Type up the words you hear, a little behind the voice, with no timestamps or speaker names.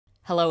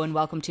Hello and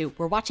welcome to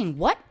We're Watching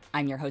What?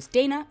 I'm your host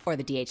Dana, or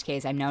the DHK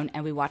as I'm known,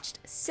 and we watched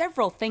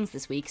several things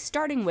this week,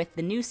 starting with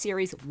the new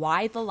series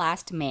Y the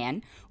Last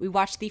Man. We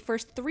watched the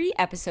first 3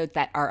 episodes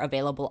that are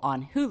available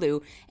on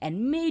Hulu,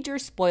 and major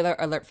spoiler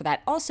alert for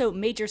that. Also,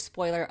 major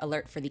spoiler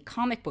alert for the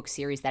comic book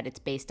series that it's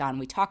based on.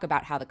 We talk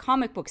about how the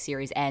comic book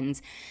series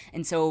ends,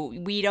 and so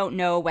we don't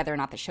know whether or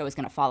not the show is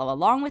going to follow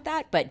along with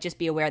that, but just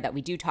be aware that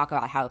we do talk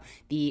about how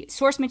the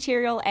source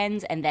material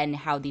ends and then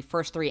how the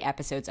first 3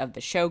 episodes of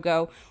the show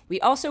go.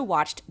 We also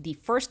watched the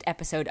first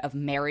episode of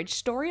Marriage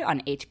Story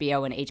on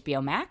HBO and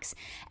HBO Max.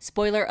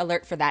 Spoiler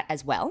alert for that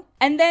as well.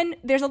 And then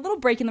there's a little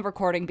break in the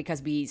recording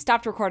because we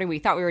stopped recording, we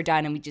thought we were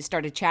done, and we just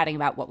started chatting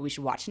about what we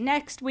should watch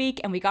next week,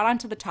 and we got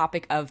onto the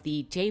topic of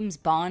the James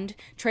Bond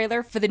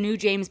trailer for the new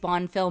James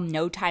Bond film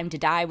No Time to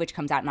Die, which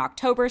comes out in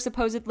October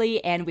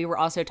supposedly, and we were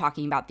also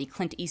talking about the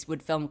Clint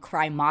Eastwood film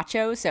Cry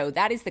Macho, so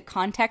that is the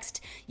context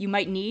you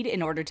might need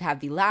in order to have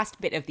the last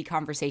bit of the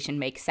conversation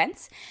make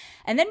sense.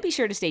 And then be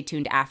sure to stay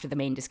tuned after the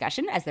main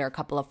discussion, as there are a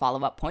couple of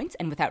follow-up points.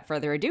 And without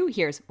further ado,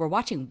 here's We're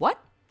Watching What?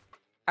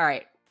 All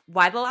right,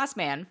 Y the Last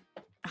Man,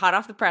 hot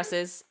off the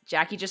presses.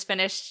 Jackie just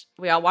finished.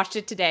 We all watched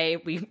it today.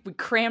 We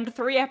crammed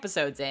 3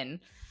 episodes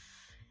in.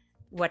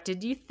 What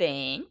did you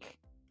think?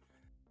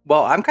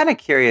 Well, I'm kind of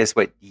curious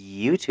what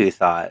you two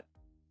thought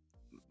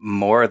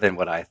more than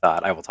what I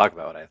thought. I will talk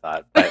about what I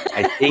thought, but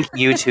I think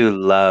you two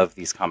love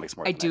these comics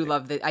more I than do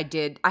love that. I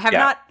did. I have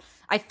not.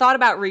 I thought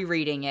about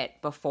rereading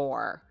it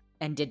before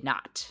and did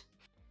not.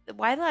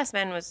 Y the Last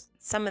Man was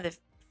some of the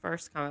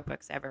first comic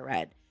books I ever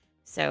read.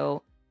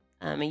 So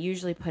I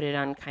usually put it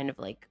on kind of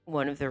like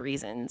one of the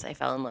reasons I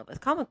fell in love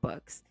with comic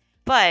books.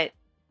 But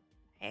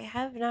I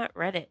have not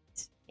read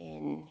it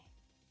in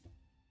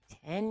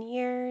 10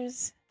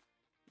 years,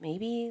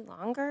 maybe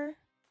longer.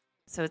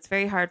 So it's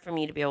very hard for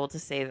me to be able to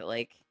say that,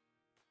 like,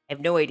 I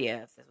have no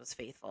idea if this was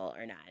faithful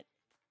or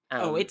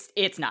not.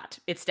 It's not.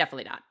 It's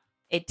definitely not.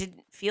 It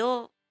didn't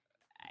feel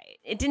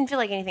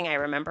like anything I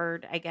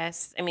remembered, I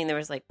guess. I mean, there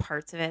was like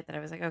parts of it that I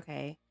was like,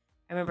 okay.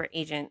 I remember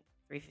Agent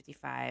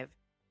 355,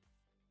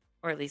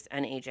 or at least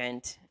an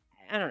agent.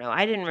 I don't know.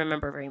 I didn't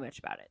remember very much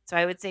about it. So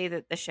I would say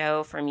that the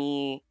show for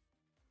me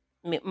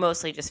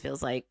mostly just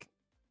feels like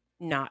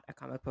not a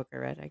comic book I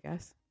read, I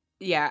guess.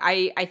 Yeah,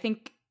 I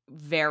think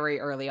very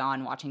early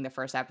on watching the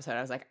first episode,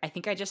 I was like, I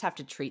think I just have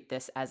to treat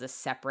this as a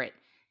separate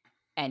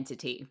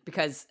entity,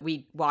 because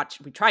we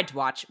tried to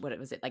watch, what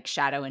was it, like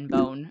Shadow and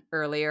Bone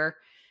earlier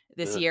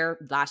this year,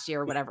 last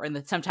year, or whatever,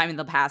 sometime in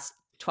the past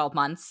 12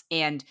 months.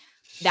 And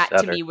that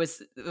to me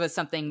was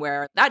something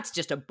where that's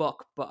just a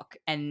book,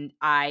 and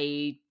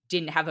I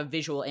didn't have a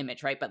visual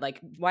image, right? But like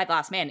Y the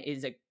Last Man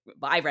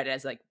I read it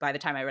as, like, by the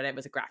time I read it, it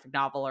was a graphic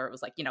novel, or it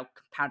was like,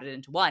 compounded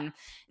into one.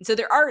 And so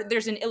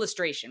there's an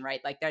illustration,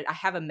 right? Like I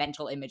have a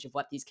mental image of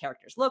what these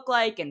characters look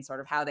like and sort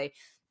of how they,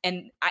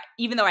 and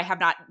even though I have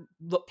not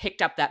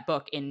picked up that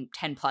book in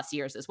 10 plus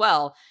years as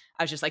well,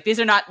 I was just like, this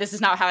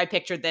is not how I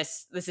pictured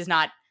this. This is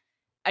not,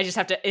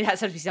 it has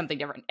to be something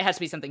different. It has to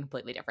be something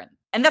completely different.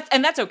 And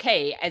that's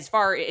okay, as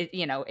far as,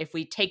 if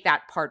we take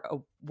that part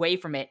away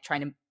from it,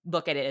 trying to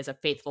look at it as a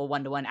faithful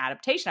one-to-one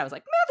adaptation, I was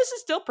like, no, this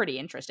is still pretty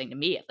interesting to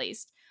me, at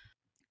least.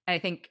 And I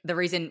think the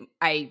reason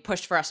I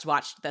pushed for us to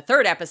watch the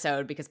 3rd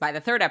episode, because by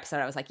the 3rd episode,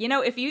 I was like,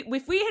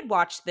 if we had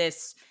watched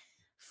this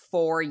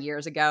 4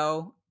 years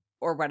ago,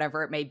 or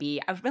whatever it may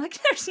be, I would be like,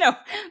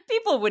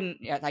 people wouldn't,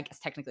 I guess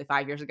technically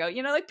 5 years ago,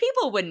 like,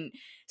 people wouldn't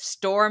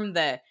storm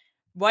the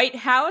White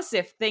House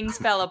if things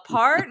fell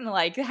apart and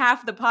like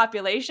half the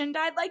population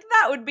died. Like,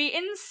 that would be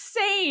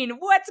insane.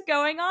 What's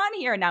going on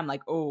here? And now I'm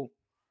like, oh,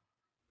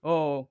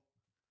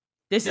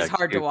 this is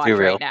hard to watch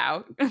right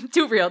now.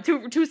 Too real,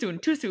 too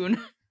soon.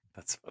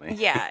 That's funny.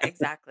 Yeah,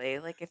 exactly.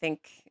 Like,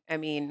 I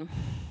mean,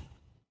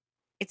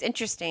 it's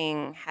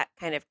interesting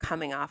kind of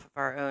coming off of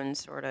our own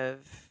sort of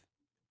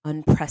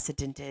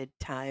unprecedented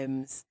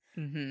times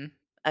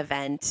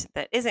event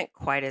that isn't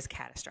quite as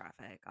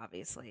catastrophic,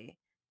 obviously,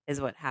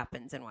 is what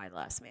happens in Y the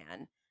Last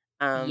Man.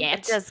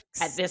 Yet,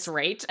 at this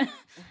rate.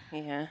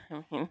 Yeah,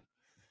 I mean,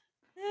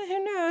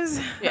 who knows?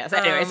 Yes,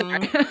 anyways.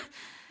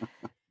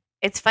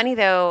 It's funny,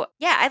 though.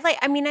 Yeah,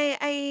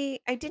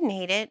 I didn't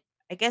hate it.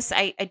 I guess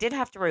I did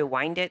have to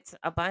rewind it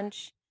a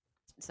bunch,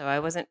 so I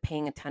wasn't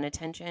paying a ton of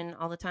attention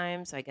all the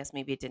time, so I guess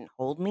maybe it didn't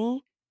hold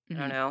me. I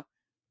don't know.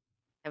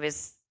 I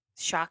was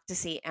shocked to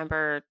see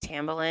Amber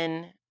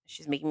Tamblyn.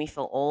 She's making me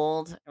feel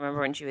old. I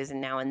remember when she was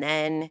in Now and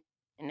Then,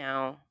 and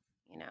now,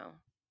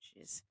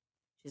 she's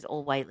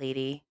old white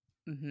lady.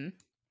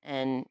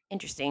 And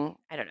interesting.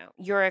 I don't know.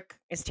 Yorick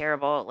is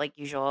terrible, like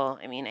usual.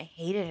 I mean, I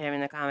hated him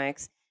in the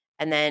comics,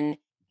 and then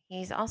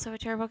he's also a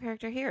terrible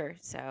character here.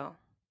 So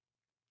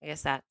I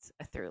guess that's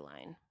a through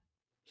line.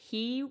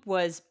 He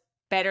was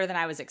better than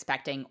I was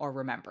expecting or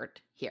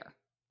remembered here.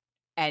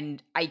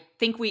 And I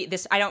think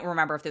I don't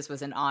remember if this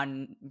was an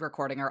on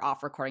recording or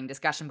off recording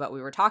discussion, but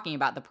we were talking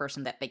about the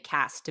person that they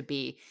cast to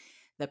be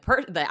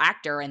the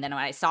actor, and then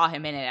when I saw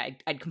him in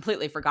it, I'd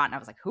completely forgotten. I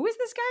was like, who is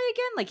this guy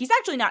again? Like, he's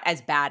actually not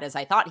as bad as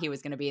I thought he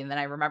was going to be. And then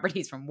I remembered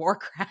he's from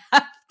Warcraft.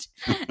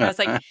 And I was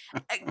like,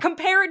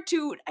 compared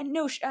to,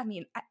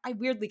 I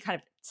weirdly kind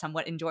of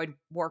somewhat enjoyed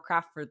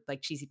Warcraft for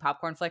like cheesy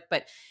popcorn flick,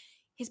 but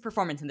his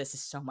performance in this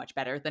is so much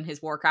better than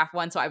his Warcraft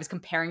one. So I was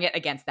comparing it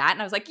against that,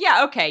 and I was like,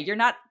 yeah, okay, you're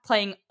not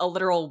playing a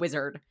literal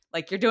wizard.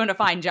 Like, you're doing a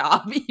fine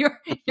job.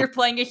 You're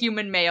playing a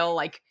human male.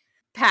 Like,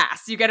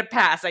 pass. You get a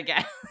pass, I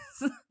guess.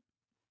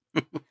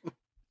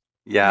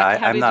 Yeah,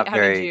 I'm not how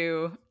very. did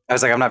you? I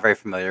was like, I'm not very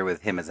familiar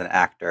with him as an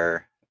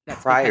actor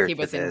That's prior because he to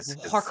was this. in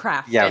 'cause-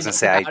 Warcraft. Yeah, I was and gonna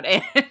say, about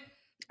it.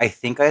 I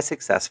think I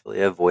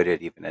successfully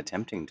avoided even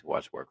attempting to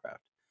watch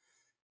Warcraft,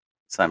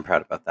 so I'm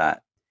proud about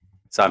that.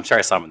 So I'm sure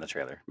I saw him in the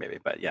trailer, maybe,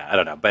 but yeah, I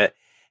don't know. But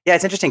yeah,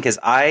 it's interesting because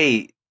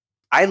I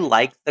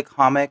liked the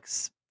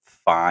comics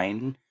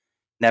fine.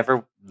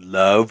 Never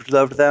loved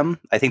them.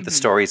 I think the Mhm.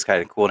 story's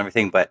kind of cool and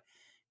everything, but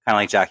kind of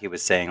like Jackie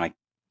was saying, like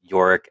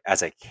Yorick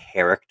as a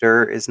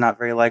character is not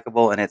very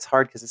likable, and it's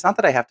hard because it's not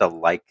that I have to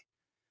like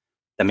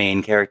the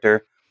main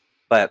character,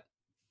 but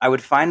I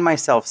would find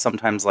myself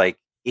sometimes like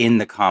in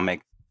the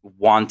comic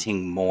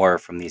wanting more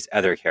from these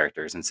other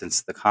characters, and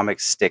since the comic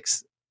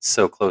sticks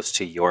so close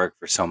to Yorick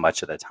for so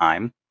much of the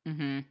time,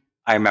 Mhm.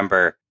 I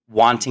remember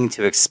wanting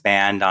to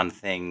expand on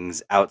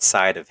things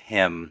outside of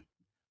him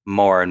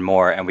more and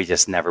more, and we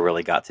just never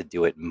really got to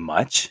do it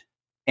much.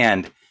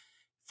 And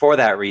for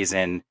that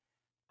reason,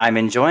 I'm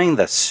enjoying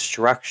the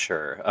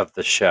structure of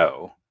the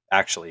show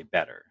actually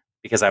better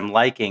because I'm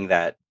liking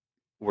that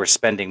we're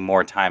spending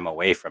more time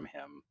away from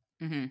him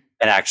Mhm.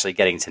 and actually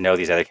getting to know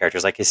these other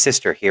characters, like his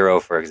sister Hero,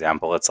 for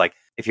example. It's like,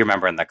 if you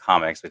remember in the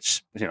comics,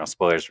 which,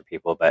 spoilers for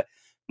people, but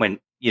when,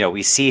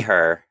 we see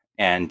her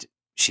and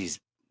she's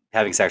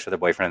having sex with her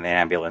boyfriend in the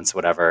ambulance,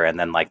 whatever, and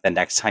then like the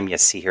next time you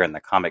see her in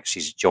the comics,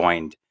 she's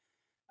joined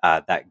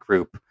that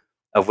group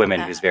of women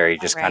who's very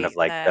just kind of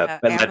Right, like the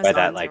but led by that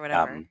Amazons or like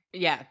whatever.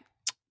 Yeah.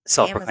 The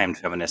self-proclaimed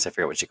Amazons. feminist. I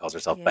forget what she calls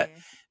herself, Yeah. but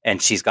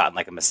and she's gotten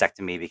like a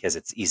mastectomy because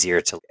it's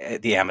easier to.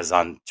 The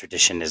Amazon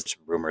tradition is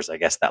rumors, I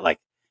guess, that like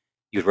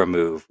you'd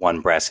remove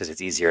one breast because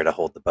it's easier to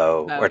hold the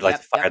bow Oh, or to like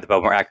yep, to fire yep. the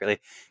bow more accurately.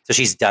 So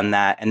she's done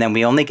that, and then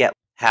we only get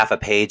half a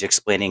page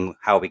explaining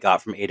how we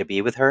got from A to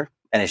B with her,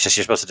 and it's just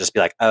you're supposed to just be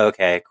like, oh,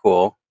 okay,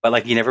 cool, but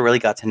like you never really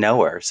got to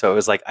know her. So it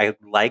was like I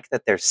like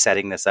that they're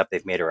setting this up.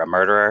 They've made her a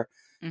murderer,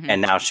 Mhm.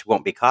 and now she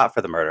won't be caught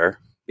for the murder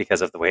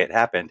because of the way it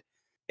happened.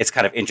 It's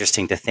kind of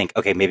interesting to think,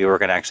 okay, maybe we're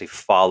going to actually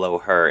follow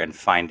her and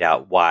find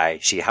out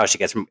how she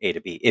gets from A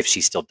to B if she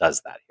still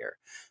does that here.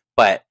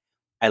 But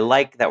I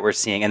like that we're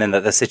seeing, and then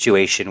the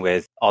situation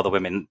with all the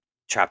women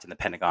trapped in the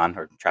Pentagon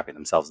or trapping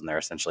themselves in there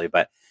essentially,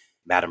 but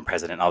Madam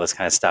President, all this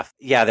kind of stuff.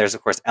 Yeah, there's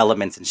of course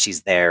elements and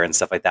she's there and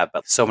stuff like that,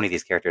 but so many of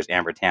these characters,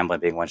 Amber Tamblyn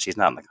being one, she's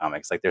not in the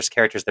comics. Like there's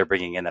characters they're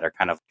bringing in that are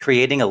kind of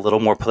creating a little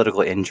more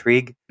political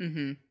intrigue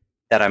Mhm.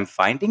 that I'm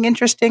finding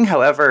interesting.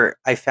 However,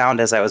 I found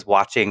as I was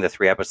watching the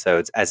 3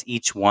 episodes, as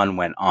each one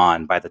went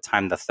on, by the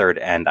time the third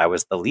end, I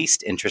was the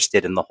least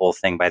interested in the whole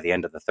thing by the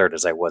end of the third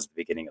as I was the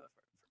beginning of the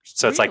first.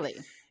 So it's like, Really?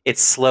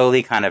 it's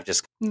slowly kind of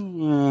just a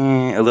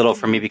little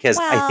for me because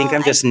I think Well,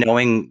 I'm just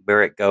knowing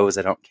where it goes.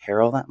 I don't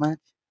care all that much.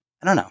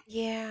 I don't know.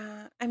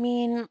 yeah. I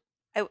mean,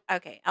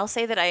 okay. I'll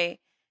say that I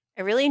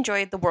really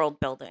enjoyed the world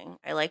building.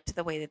 I liked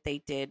the way that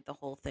they did the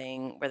whole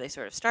thing where they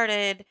sort of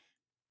started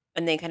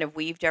and they kind of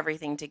weaved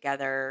everything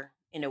together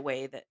in a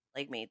way that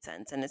like made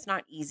sense. And it's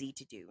not easy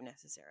to do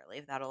necessarily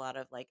without a lot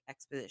of like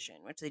exposition,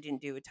 which they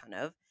didn't do a ton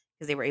of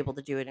because they were able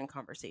to do it in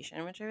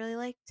conversation, which I really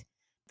liked.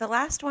 The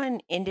last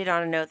one ended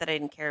on a note that I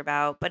didn't care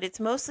about, but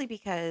it's mostly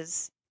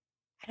because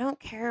I don't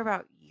care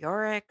about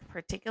Yorick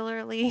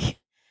particularly.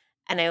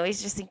 And I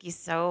always just think he's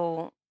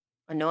so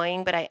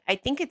annoying. But I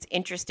think it's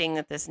interesting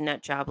that this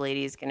nut job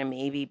lady is going to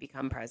maybe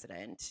become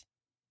president.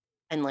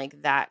 And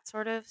like that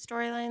sort of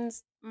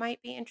storylines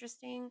might be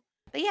interesting.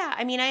 But yeah,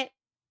 I mean,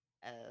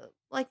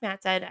 like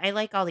Matt said, I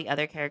like all the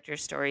other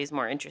characters' stories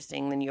more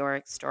interesting than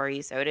Yorick's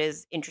story. So it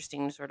is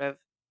interesting to sort of,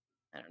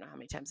 I don't know how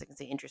many times I can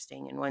say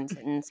interesting in one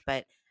sentence,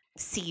 but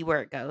see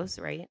where it goes,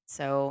 right?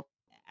 So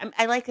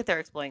I like that they're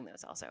exploring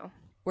those also.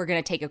 We're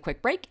going to take a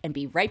quick break and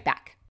be right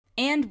back.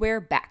 And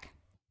we're back.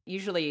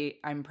 Usually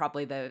I'm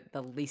probably the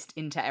least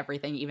into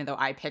everything, even though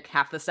I pick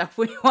half the stuff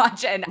we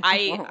watch. And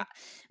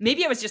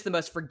maybe I was just the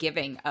most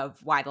forgiving of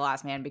Why the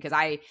Last Man, because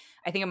I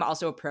think I'm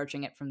also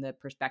approaching it from the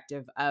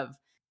perspective of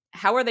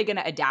how are they going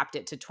to adapt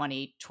it to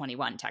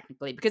 2021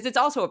 technically, because it's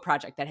also a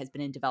project that has been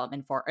in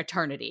development for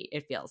eternity,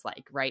 it feels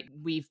like, right?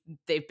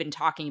 They've been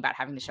talking about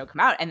having the show come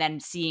out and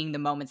then seeing the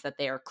moments that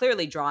they are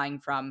clearly drawing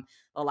from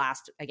the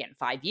last, again,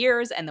 5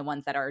 years, and the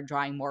ones that are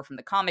drawing more from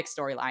the comic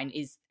storyline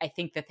is, I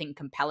think, the thing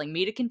compelling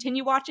me to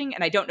continue watching.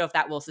 And I don't know if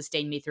that will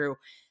sustain me through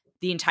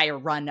the entire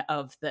run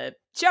of the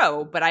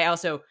show, but I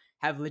also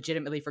have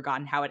legitimately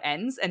forgotten how it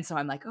ends. And so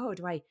I'm like, oh,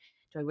 do I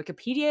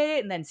Wikipedia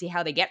it and then see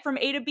how they get from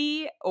A to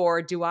B?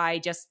 Or do I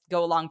just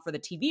go along for the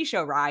TV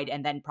show ride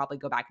and then probably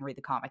go back and read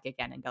the comic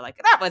again and go like,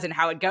 that wasn't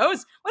how it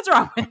goes. What's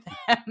wrong with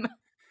them?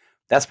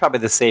 That's probably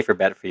the safer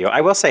bet for you.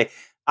 I will say,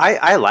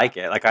 I like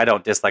it. Like I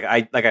don't dislike.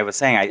 Like I was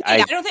saying,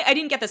 Yeah, I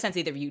didn't get the sense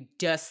either of you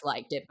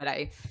disliked it, but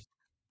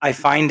I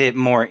find it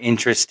more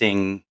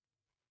interesting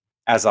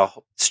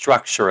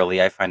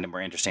structurally. I find it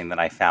more interesting than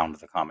I found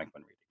the comic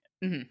when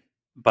reading it. Mhm.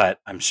 But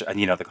I'm sure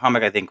the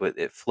comic. I think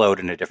it flowed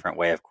in a different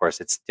way. Of course,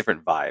 it's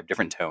different vibe,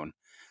 different tone.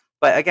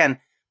 But again,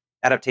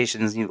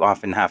 adaptations you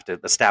often have to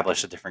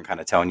establish a different kind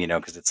of tone.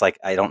 Because it's like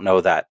I don't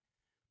know that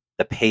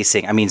the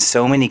pacing. I mean,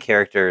 so many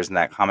characters in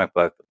that comic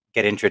book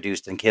get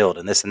introduced and killed,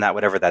 and this and that,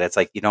 whatever. That it's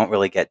like you don't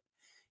really get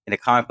in a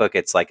comic book.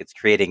 It's like it's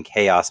creating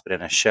chaos, but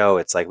in a show,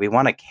 it's like we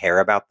want to care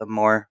about them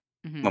more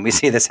Mhm. when we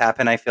see this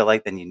happen. I feel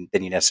like than you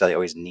necessarily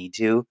always need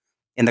to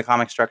in the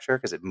comic structure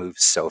because it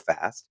moves so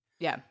fast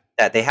Yeah.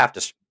 that they have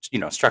to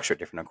structure it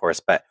different, of course.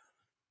 But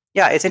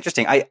yeah, it's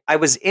interesting.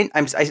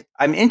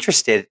 I'm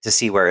interested to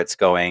see where it's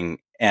going.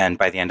 And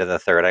by the end of the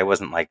third, I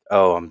wasn't like,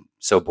 oh, I'm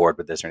so bored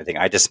with this or anything.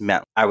 I just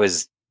meant I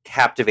was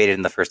captivated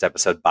in the first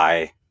episode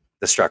by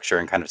the structure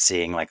and kind of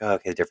seeing like, oh,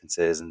 okay, the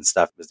differences and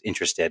stuff. Was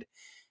interested,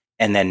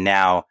 and then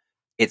now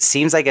it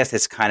seems, I guess,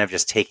 it's kind of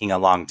just taking a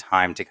long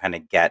time to kind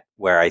of get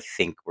where I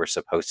think we're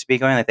supposed to be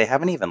going. Like they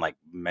haven't even like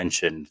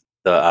mentioned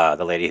the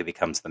lady who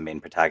becomes the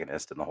main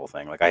protagonist in the whole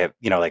thing. Like I have,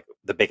 like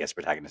the biggest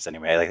protagonist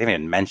anyway. Like they haven't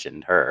even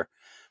mentioned her.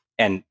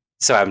 And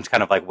so I'm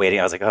kind of like waiting.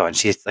 I was like, oh, and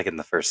she's like in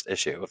the first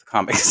issue of the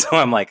comic. So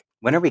I'm like,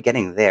 when are we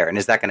getting there? And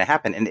is that going to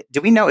happen? And do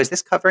we know, is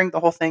this covering the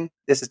whole thing?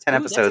 This is 10 Ooh,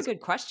 that's a episodes.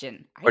 good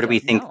question. I Or do we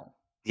don't think, know.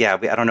 yeah,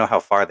 I don't know how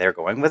far they're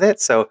going with it.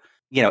 So,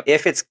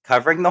 if it's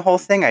covering the whole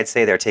thing, I'd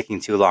say they're taking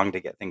too long to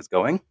get things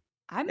going. If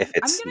I'm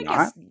it's gonna not,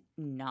 guess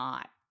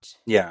not.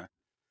 yeah.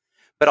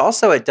 But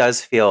also it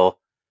does feel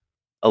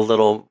a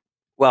little,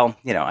 well,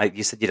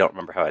 you said you don't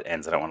remember how it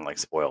ends. I don't want to like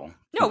spoil too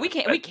No, we much,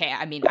 can't. but We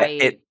can't. I mean,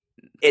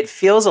 it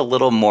feels a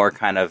little more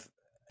kind of,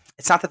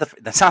 that's not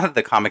that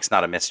the comic's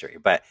not a mystery,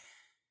 but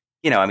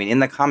I mean, in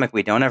the comic,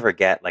 we don't ever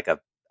get like a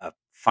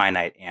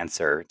finite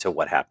answer to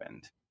what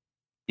happened.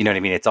 You know what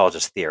I mean? It's all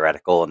just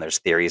theoretical, and there's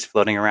theories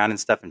floating around and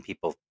stuff, and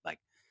people like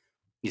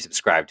you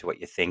subscribe to what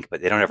you think,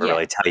 but they don't ever yeah,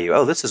 really tell you,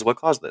 oh, this is what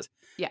caused this.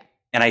 yeah.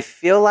 And I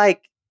feel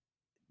like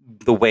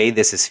the way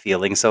this is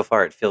feeling so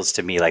far, it feels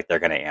to me like they're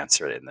going to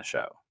answer it in the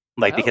show.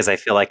 Like, Oh, because I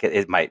feel like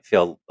it might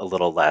feel a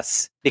little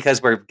less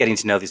because we're getting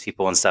to know these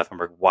people and stuff and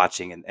we're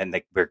watching and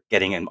like we're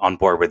getting on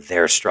board with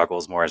their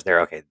struggles more as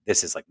they're okay.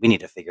 This is like, we need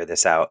to figure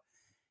this out.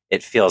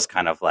 It feels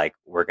kind of like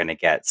we're going to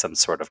get some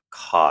sort of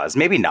cause.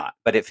 Maybe not,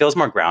 but it feels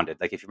more grounded.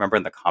 Like if you remember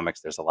in the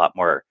comics, there's a lot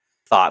more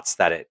thoughts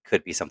that it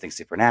could be something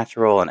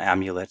supernatural and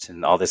amulet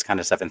and all this kind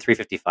of stuff. And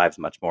 355 is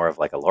much more of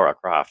like a Laura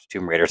Croft,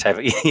 Tomb Raider type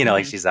of,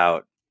 like she's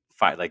out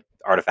find like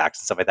artifacts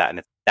and stuff like that.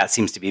 And that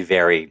seems to be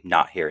very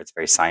not here. It's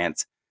very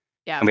science.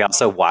 yeah. And we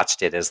also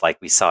watched it as like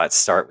we saw it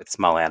start with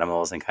small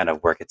animals and kind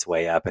of work its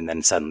way up, and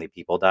then suddenly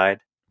people died.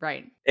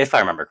 Right. If I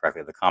remember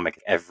correctly, the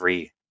comic,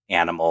 every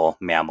animal,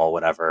 mammal,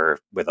 whatever,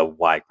 with a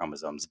Y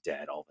chromosome's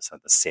dead all of a sudden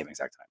at the same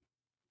exact time.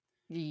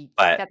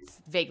 But That's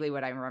vaguely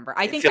what I remember.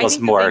 it feels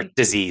The more thing,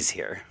 disease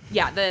here.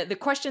 yeah, the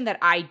question that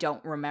I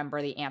don't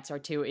remember the answer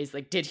to is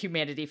like, did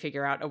humanity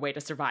figure out a way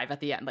to survive at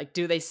the end? Like,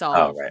 do they Oh,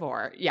 solve right.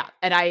 for? Yeah,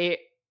 and I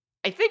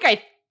think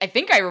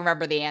I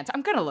remember the answer.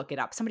 I'm gonna look it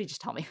up. Somebody just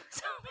tell me.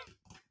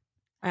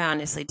 I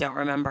honestly don't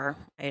remember.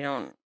 I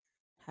don't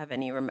have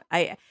any.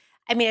 I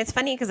mean, it's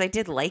funny because I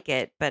did like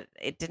it, but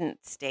it didn't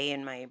stay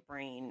in my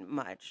brain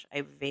much.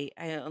 I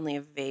only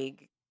have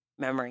vague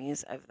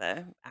memories of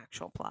the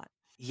actual plot.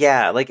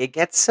 Yeah, like it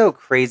gets so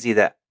crazy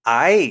that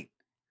I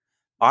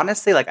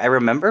honestly, like, I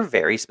remember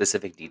very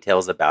specific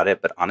details about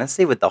it, but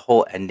honestly, with the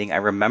whole ending, I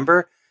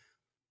remember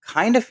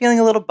kind of feeling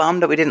a little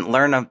bummed that we didn't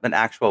learn an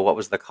actual what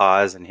was the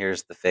cause and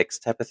here's the fix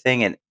type of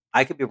thing. And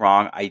I could be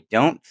wrong. I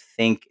don't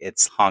think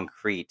it's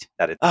concrete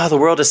that the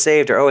world is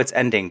saved or, oh, it's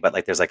ending, but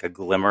like there's like a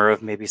glimmer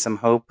of maybe some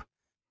hope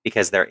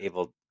because they're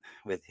able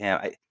with him.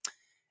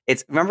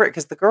 It's remember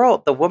because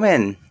the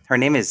woman, her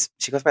name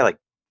she goes by like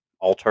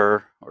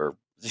Alter, or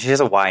she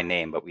has a Y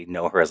name, but we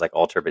know her as like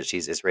Alter, but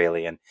she's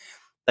Israeli. And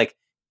like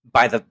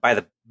by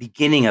the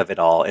beginning of it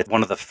all, it's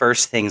one of the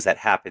first things that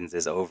happens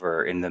is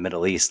over in the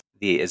Middle East,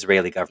 the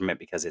Israeli government,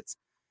 because it's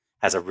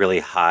has a really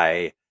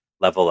high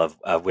level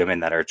of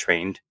women that are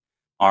trained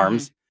Mhm.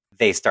 arms.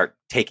 They start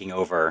taking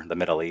over the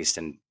Middle East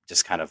and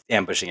just kind of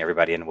ambushing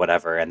everybody and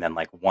whatever. And then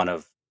like one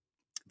of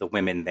the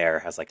women there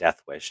has like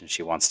death wish and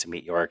she wants to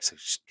meet York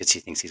because she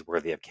thinks he's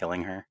worthy of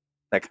killing her.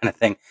 That kind of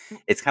thing.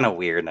 It's kind of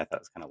weird, and I thought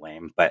it was kind of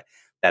lame, but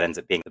that ends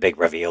up being the big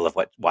reveal of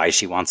why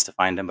she wants to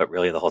find him. But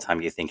really, the whole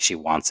time you think she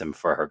wants him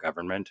for her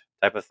government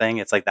type of thing.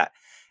 It's like that.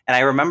 And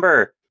I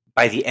remember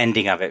by the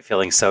ending of it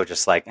feeling so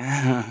just like.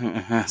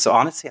 So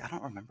honestly, I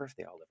don't remember if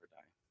they all live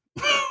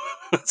or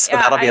die. So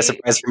Yeah, that'll be a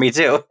surprise for me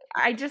too.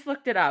 I just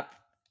looked it up.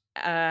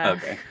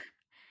 Okay,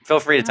 feel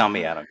free to tell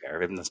me. I don't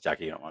care. Even this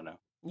Jackie, you don't want to know.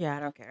 Yeah, I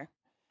don't care.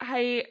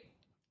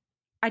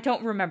 I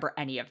don't remember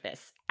any of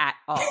this at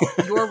all.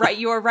 You're right.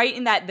 You're right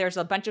in that there's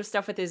a bunch of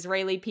stuff with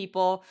Israeli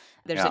people.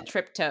 There's Yeah. a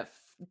trip to.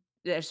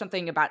 There's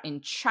something about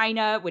in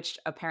China, which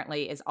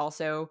apparently is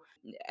also.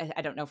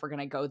 I don't know if we're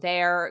gonna go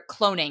there.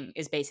 Cloning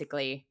is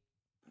basically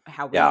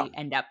how we Yeah.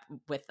 end up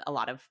with a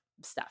lot of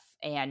stuff,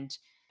 and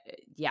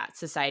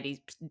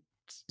society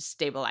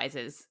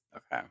stabilizes.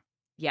 Okay.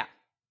 Yeah.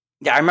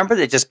 Yeah, I remember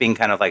it just being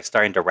kind of like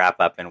starting to wrap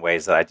up in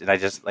ways that I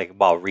just like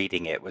while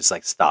reading it was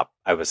like stop.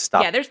 I was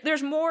Yeah, stopped.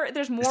 there's more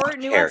It's not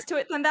nuance caring. to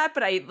it than that,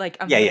 but I'm Yeah, yeah,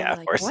 literally of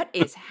like, course. what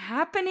is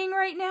happening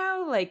right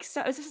now? Like,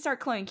 so is this start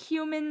cloning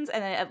humans,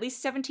 and then at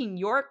least 17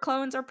 York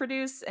clones are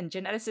produced, and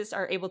geneticists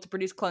are able to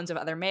produce clones of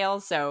other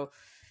males. So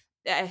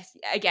uh,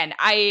 again,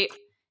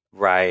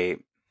 Right.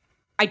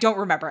 I don't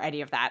remember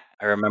any of that.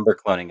 I remember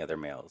cloning other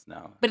males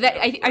now But and that,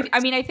 how it I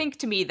works. mean, I think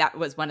to me that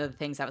was one of the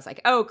things I was like,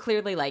 oh,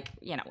 clearly, like,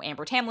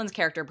 Amber Tamlin's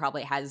character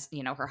probably has,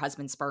 her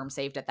husband's sperm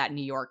saved at that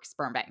New York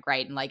sperm bank,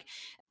 right? And like,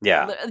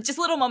 Yeah. just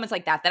little moments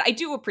like that I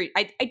do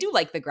appreciate. I do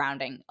like the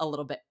grounding a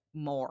little bit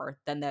more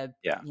than the,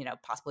 Yeah.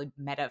 possibly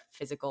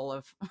metaphysical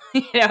of,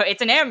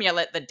 it's an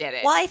amulet that did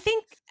it. Well, I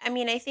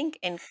think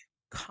in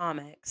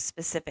comics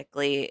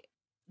specifically,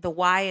 the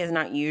why is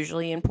not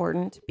usually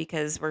important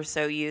because we're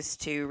so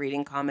used to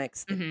reading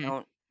comics that Hmm.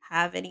 don't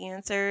have any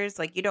answers.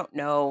 Like, you don't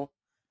know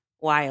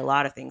why a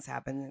lot of things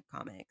happen in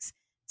comics.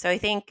 So I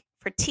think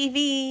for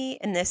TV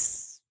in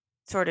this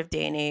sort of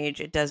day and age,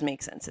 it does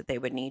make sense that they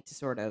would need to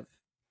sort of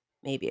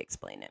maybe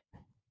explain it.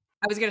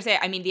 I was going to say,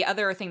 I mean, the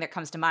other thing that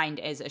comes to mind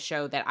is a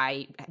show that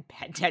I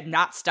had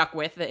not stuck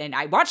with, and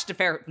I watched a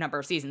fair number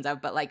of seasons of,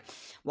 but like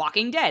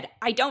Walking Dead.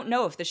 I don't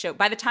know if the show,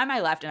 by the time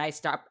I left and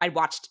I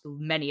watched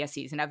many a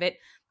season of it,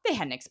 they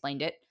hadn't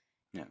explained it.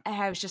 Yeah. And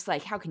I was just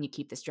like, how can you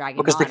keep this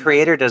dragging Because the on? Like,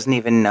 creator doesn't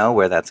even know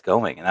where that's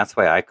going, and that's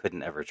why I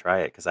couldn't ever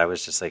try it. Because I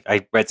was just like,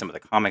 I read some of the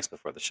comics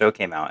before the show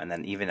came out, and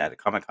then even at a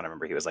Comic Con, I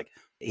remember he's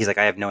like,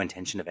 I have no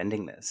intention of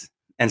ending this,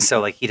 and so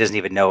like he doesn't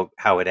even know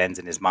how it ends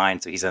in his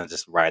mind, so he's gonna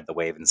just ride the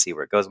wave and see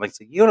where it goes. I'm like,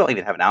 so you don't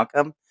even have an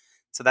outcome,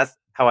 so that's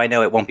how I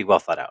know it won't be well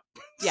thought out.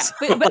 yeah,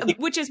 So, but like,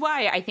 which is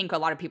why I think a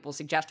lot of people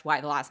suggest why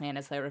The Last Man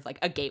is sort of like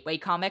a gateway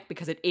comic,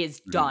 because it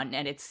is done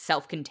and it's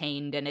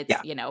self-contained and it's,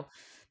 yeah,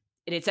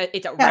 it's a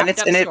yeah, and wrapped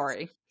up it's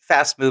story.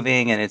 fast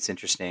moving and it's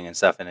interesting and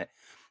stuff, and it,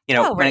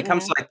 Well when it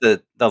comes to written.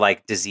 like the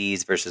like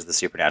disease versus the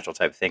supernatural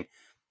type thing.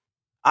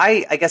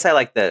 I guess I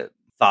like the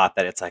thought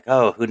that it's like,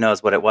 oh, who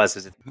knows what it was?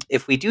 'Cause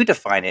if we do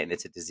define it and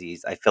it's a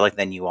disease, I feel like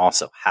then you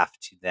also have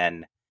to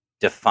then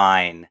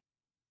define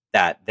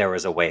that there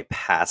was a way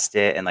past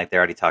it. And like they're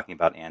already talking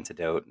about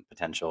antidote and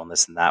potential and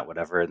this and that,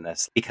 whatever in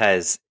this.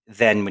 Because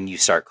then when you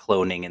start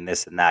cloning and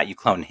this and that, you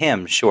clone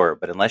him, sure.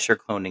 But unless you're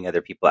cloning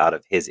other people out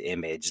of his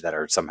image that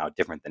are somehow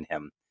different than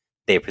him,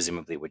 they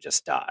presumably would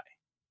just die.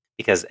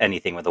 Because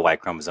anything with the Y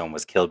chromosome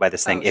was killed by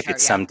this thing. Oh, If sure,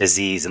 it's yeah. some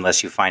disease,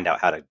 unless you find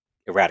out how to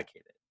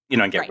eradicate it,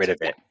 and get Right. rid of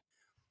Yeah. it.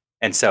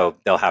 And so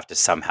they'll have to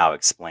somehow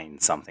explain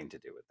something to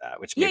do with that,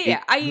 which Yeah, maybe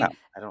yeah.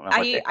 I don't know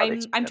how they I'm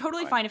explain it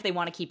totally anyway. fine if they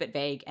want to keep it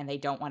vague and they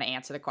don't want to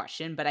answer the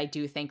question, but I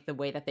do think the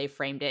way that they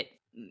framed it,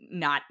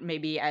 not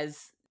maybe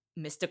as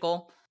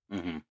mystical.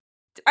 Hmm.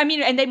 I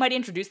mean, and they might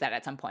introduce that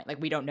at some point.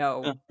 Like, we don't Yeah,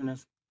 know, who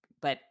knows?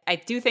 but I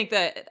do think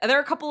that there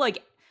are a couple,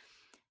 like,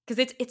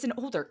 because it's an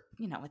older,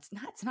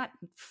 it's not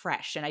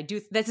fresh, and I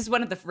do. This is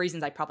one of the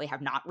reasons I probably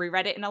have not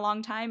reread it in a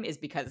long time, is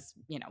because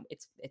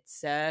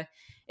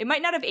it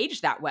might not have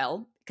aged that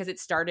well, because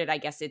I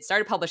guess it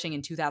started publishing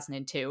in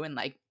 2002 and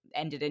like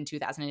ended in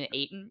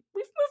 2008, and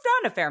we've moved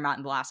on a fair amount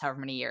in the last however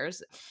many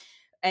years.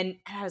 And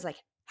I was like,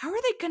 how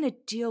are they going to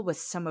deal with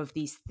some of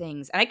these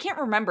things? And I can't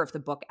remember if the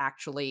book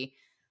actually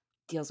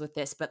deals with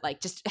this, but like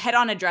just head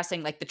on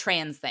addressing like the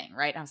trans thing,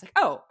 right? And I was like,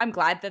 oh, I'm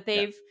glad that Yeah,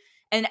 they've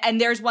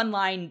and there's one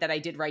line that I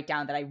did write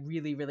down that I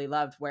really, really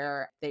loved,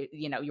 where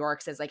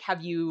Yorick says, like,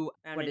 have you,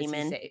 Found what any does he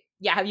men? say?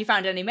 Yeah, have you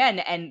found any men?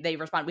 And they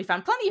respond, we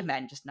found plenty of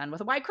men, just none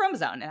with a Y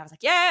chromosome. And I was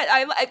like, yeah,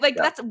 I like,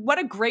 yeah, that's what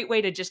a great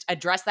way to just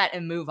address that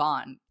and move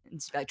on. And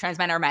just be like, trans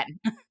men are men.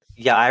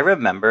 yeah. I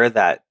remember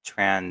that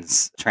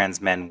trans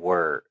men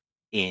were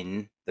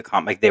in the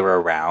comic, like they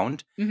were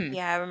around, Hmm.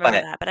 Yeah, I remember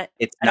but that, but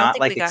it's I don't not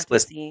think we like got to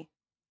explicit. see.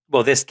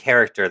 Well, this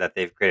character that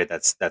they've created,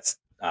 that's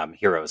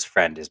Hero's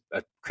friend, is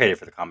created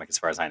for the comic, as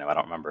far as I know. I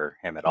don't remember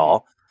him at Hmm.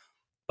 all.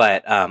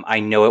 But I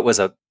know it was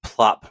a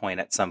plot point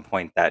at some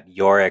point that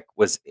Yorick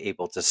was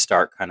able to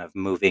start kind of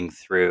moving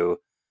through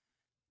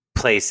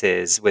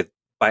places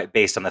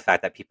based on the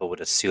fact that people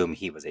would assume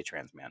he was a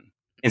trans man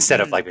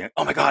instead of Hmm. like being,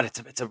 oh my god,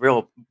 it's a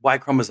real Y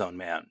chromosome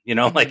man, Hmm.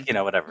 like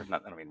whatever.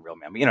 Not, I don't mean real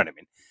man, but you know what I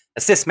mean,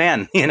 a cis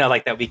man,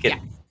 like that we Yeah.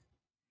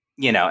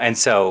 could, And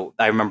so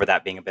I remember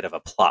that being a bit of a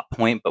plot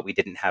point, but we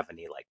didn't have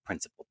any like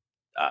principal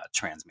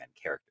trans man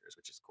characters,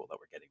 which is cool that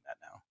we're getting that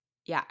now.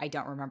 Yeah, I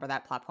don't remember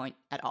that plot point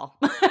at all.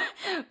 Oh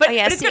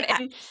yeah, But it's see, good.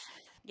 And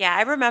yeah,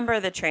 I remember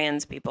the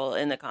trans people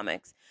in the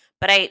comics,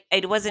 but I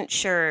wasn't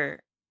sure.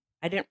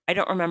 I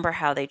don't remember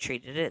how they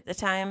treated it at the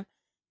time,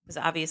 because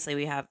obviously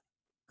we have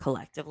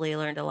collectively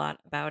learned a lot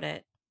about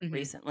it mhm.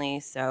 recently.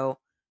 So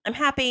I'm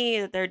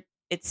happy that there.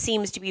 It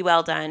seems to be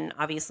well done.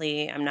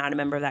 Obviously, I'm not a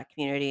member of that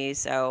community,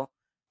 so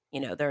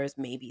there is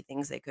maybe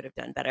things they could have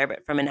done better.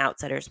 But from an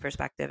outsider's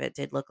perspective, it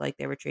did look like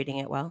they were treating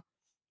it well.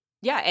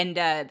 Yeah, and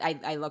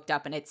I looked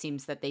up, and it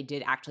seems that they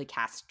did actually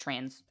cast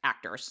trans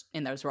actors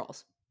in those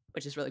roles,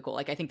 which is really cool.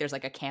 Like, I think there's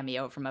like a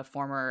cameo from a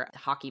former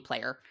hockey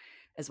player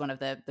as one of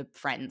the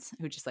friends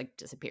who just like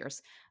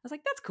disappears. I was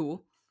like, that's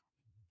cool.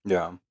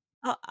 Yeah.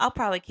 I'll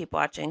probably keep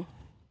watching.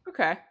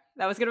 Okay.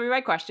 That was going to be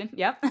my question.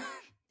 Yep.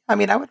 I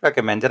mean, I would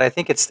recommend it. I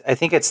think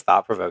it's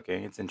thought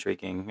provoking. It's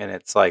intriguing, and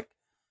it's like,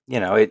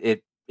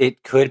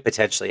 it could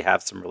potentially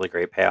have some really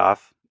great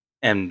payoff.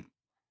 And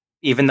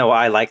even though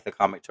I like the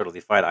comic totally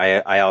fine,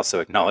 I also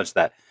acknowledge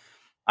that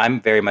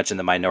I'm very much in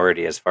the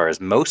minority as far as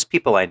most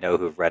people I know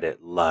who've read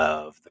it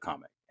love the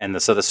comic,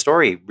 and so the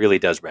story really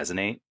does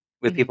resonate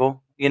with Mhm.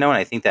 people. And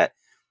I think that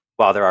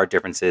while there are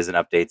differences and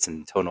updates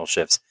and tonal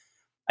shifts,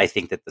 I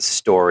think that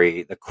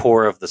the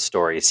core of the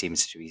story,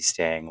 seems to be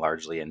staying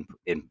largely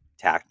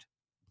intact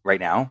right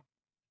now,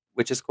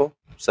 which is cool.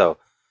 So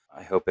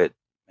I hope it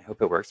I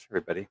hope it works for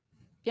everybody.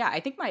 Yeah, I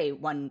think my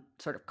one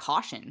sort of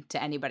caution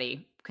to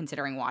anybody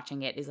considering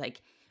watching it is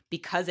like,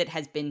 because it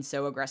has been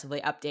so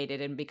aggressively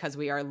updated and because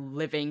we are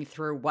living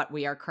through what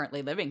we are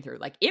currently living through,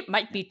 like it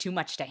might be too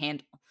much to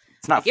handle.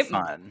 It's not Like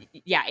fun.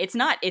 yeah, it's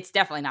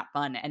definitely not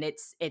fun, and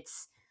it's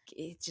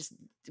just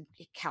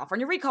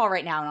California recall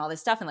right now and all this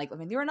stuff, and like, I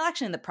mean, there were an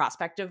election, and the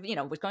prospect of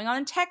what's going on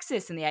in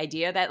Texas, and the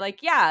idea that like,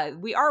 yeah,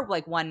 we are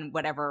like one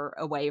whatever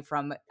away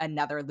from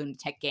another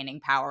lunatic gaining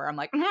power. I'm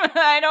like,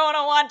 I don't want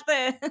to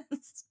watch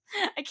this.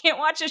 I can't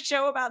watch a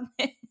show about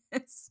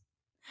this.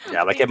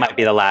 Yeah, like Please it might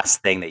be don't. the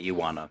last thing that you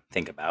want to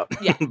think about.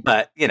 Yeah.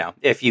 But,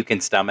 if you can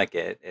stomach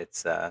it,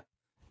 it's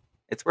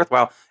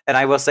worthwhile. And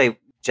I will say,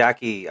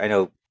 Jackie, I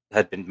know,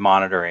 had been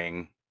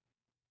monitoring,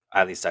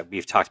 at least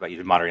we've talked about, you've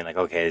been monitoring, like,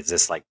 okay, is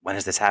this like, when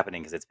is this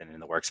happening? Because it's been in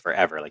the works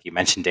forever, like you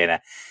mentioned,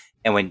 Dana.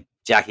 And when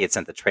Jackie had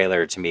sent the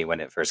trailer to me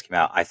when it first came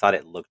out, I thought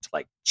it looked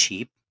like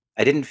cheap.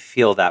 I didn't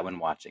feel that when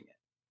watching it.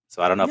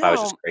 So I don't know if I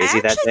was just No, I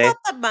crazy that actually day. thought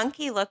the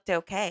monkey looked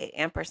okay.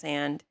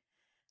 Ampersand.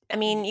 I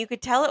mean, you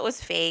could tell it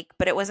was fake,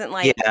 but it wasn't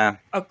like Yeah,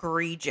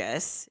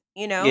 egregious,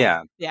 you know?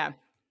 yeah. Yeah.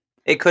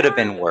 It could There have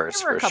were been worse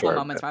there were a for couple sure,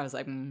 moments but where I was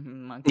like,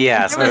 monkey.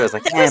 yeah, There some of was it was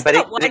like, there was but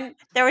that it one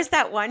there was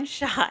that one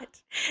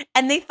shot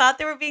and they thought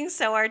they were being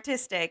so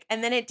artistic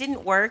and then it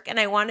didn't work and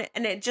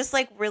it just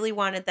like really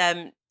wanted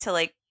them to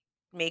like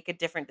make a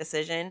different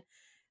decision.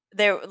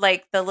 They're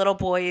like the little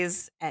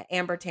boys,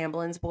 Amber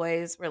Tamblin's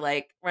boys were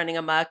like running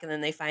amok and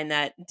then they find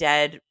that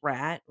dead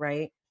rat,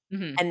 right?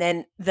 Mhm. And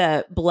then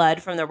the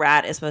blood from the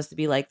rat is supposed to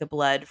be like the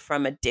blood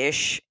from a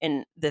dish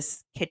in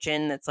this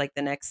kitchen that's like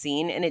the next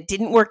scene. And it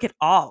didn't work at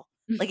all.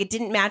 Like it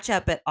didn't match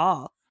up at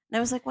all. And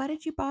I was like, why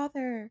did you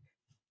bother?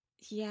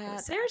 It Yeah,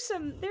 was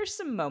sad. there's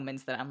some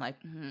moments that I'm like,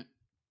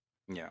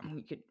 yeah.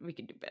 we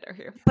could do better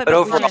here. But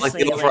overall, like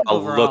honestly, the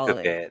overall look of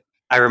like, it,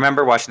 I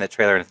remember watching the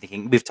trailer and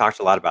thinking, we've talked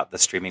a lot about the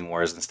streaming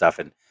wars and stuff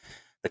and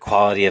the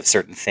quality of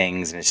certain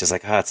things, and it's just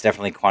like, oh, it's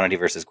definitely quantity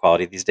versus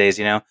quality these days.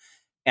 And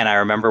I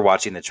remember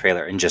watching the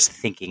trailer and just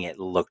thinking it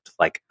looked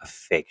like a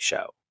fake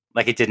show.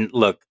 Like it didn't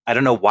look. I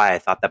don't know why I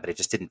thought that, but it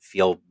just didn't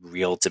feel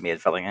real to me.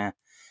 It felt like, eh.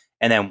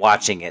 And then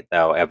watching it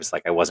though, I was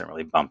like, I wasn't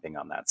really bumping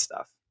on that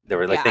stuff. There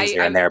were like Yeah, things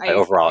here and there, but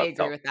overall, I it agree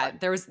felt with that. fun.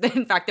 There was,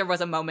 in fact, there was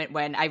a moment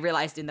when I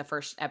realized in the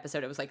first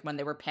episode, it was like when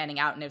they were panning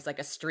out and it was like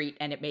a street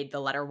and it made the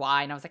letter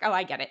Y, and I was like, oh,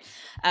 I get it.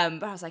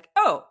 But I was like,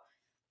 oh,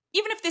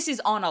 even if this is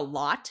on a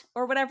lot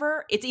or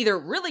whatever, it's either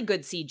really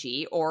good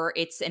CG or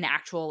it's an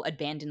actual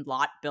abandoned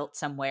lot built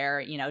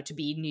somewhere, to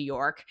be New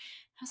York.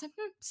 I was like,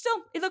 still,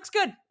 it looks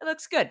good. It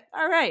looks good.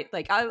 All right,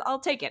 like I'll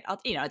take it.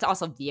 It's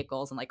also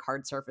vehicles and like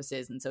hard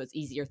surfaces, and so it's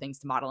easier things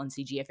to model in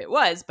CG if it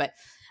was. But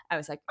I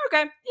was like,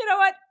 okay, you know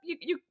what?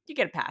 You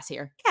get a pass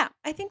here. yeah,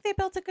 I think they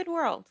built a good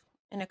world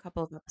in a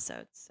couple of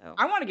episodes. So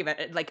I want to give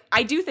it like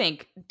I do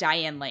think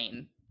Diane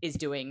Lane is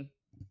doing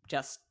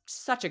just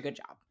such a good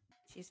job.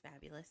 she's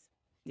fabulous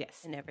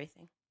Yes, in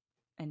everything.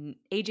 and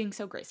aging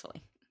so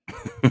gracefully.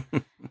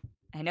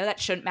 I know that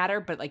shouldn't matter,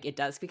 but like it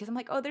does, because I'm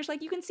like, oh, there's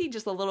like, you can see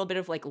just a little bit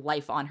of like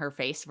life on her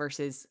face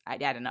versus, I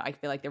don't know. I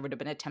feel like there would have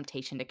been a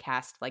temptation to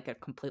cast like a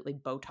completely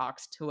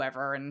Botoxed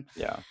whoever. And,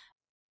 Yeah.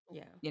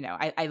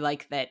 I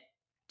like that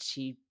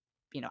she,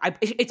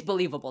 it's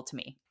believable to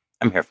me.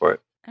 I'm here for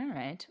it. All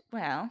right.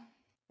 Well,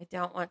 I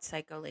don't want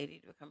Psycho Lady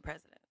to become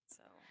president.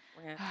 So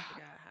we're going to have to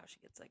figure out how she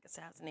gets like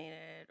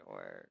assassinated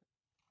or.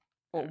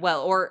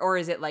 or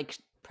is it like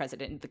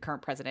the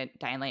current president,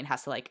 Diane Lane,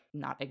 has to like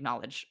not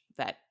acknowledge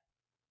that.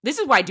 This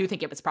is why I do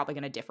think it was probably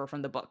going to differ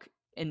from the book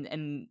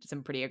in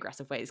some pretty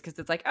aggressive ways, because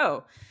it's like,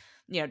 oh,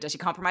 does she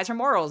compromise her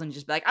morals and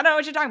just be like, I don't know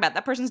what you're talking about,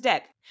 that person's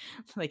dead,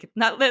 like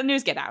not let the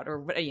news get out,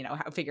 or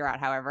figure out.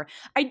 However,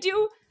 I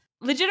do,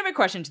 legitimate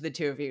question to the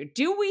two of you: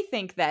 do we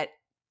think that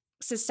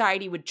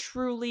society would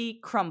truly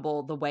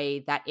crumble the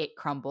way that it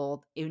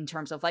crumbled in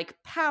terms of like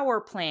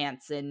power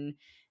plants and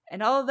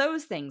all of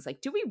those things?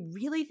 Like, do we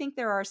really think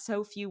there are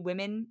so few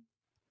women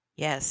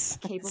Yes.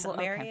 capable? Some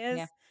Okay, areas.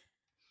 yeah.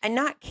 And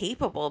not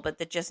capable, but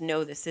that just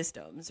know the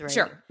systems, right?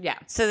 Sure, yeah.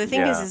 So the thing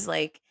Yeah. is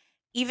like,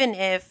 even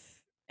if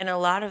in a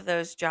lot of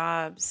those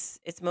jobs,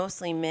 it's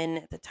mostly men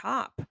at the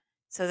top.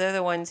 So they're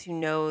the ones who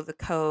know the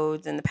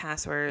codes and the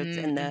passwords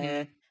and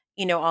the,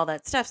 all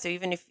that stuff. So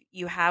even if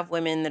you have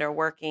women that are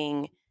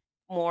working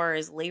more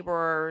as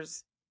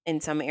laborers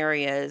in some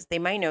areas, they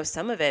might know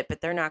some of it,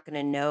 but they're not going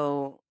to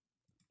know,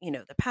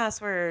 the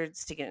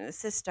passwords to get into the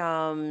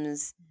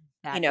systems,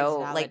 That is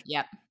valid. like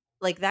Yep.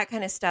 that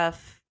kind of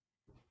stuff.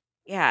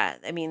 Yeah,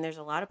 I mean, there's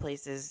a lot of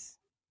places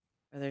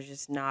where there's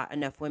just not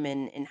enough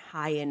women in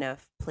high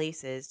enough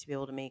places to be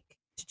able to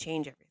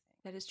change everything.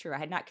 That is true. I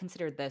had not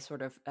considered the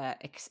sort of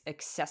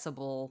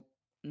accessible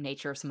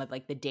nature of some of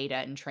like the data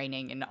and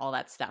training and all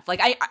that stuff.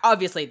 Like,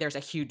 obviously there's a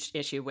huge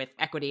issue with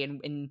equity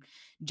and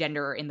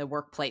gender in the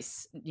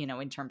workplace, you know,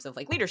 in terms of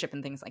like leadership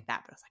and things like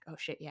that. But I was like, oh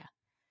shit, yeah,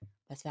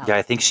 that's valid. Yeah,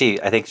 I think she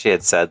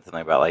had said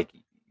something about like,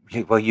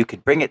 well, you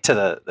could bring it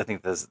to I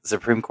think the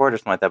Supreme Court or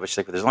something like that, but she's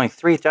like, but there's only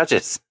 3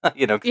 judges,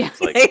 you know, 'cause Yeah.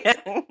 it's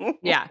like,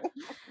 Yeah.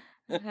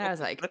 And I was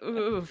like,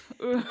 ooh.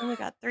 We only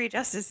got 3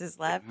 justices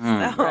left.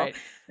 Hmm. So, Right.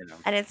 you know,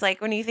 and it's like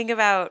when you think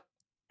about,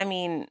 I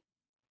mean,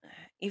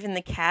 even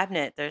the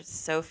cabinet, there's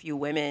so few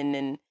women,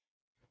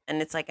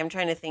 and it's like I'm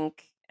trying to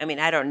think. I mean,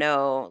 I don't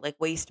know, like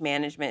waste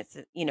management,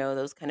 you know,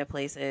 those kind of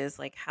places.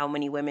 Like, how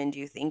many women do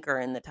you think are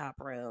in the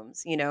top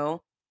rooms? You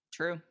know,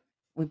 True.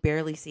 we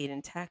barely see it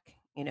in tech.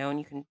 You know, and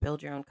you can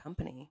build your own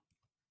company.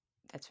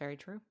 That's very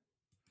true.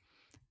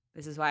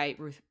 This is why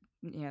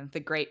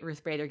the great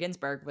Ruth Bader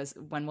Ginsburg was,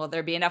 when will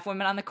there be enough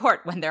women on the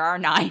court? When there are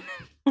 9.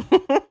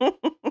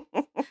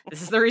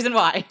 This is the reason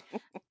why.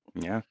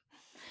 yeah.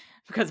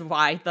 Because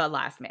why the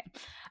last man?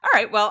 All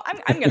right, well,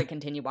 I'm going to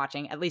continue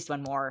watching at least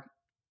one more.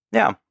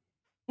 Yeah.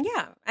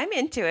 Yeah, I'm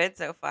into it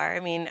so far.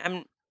 I mean,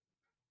 I'm,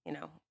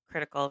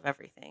 critical of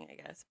everything, I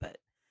guess, but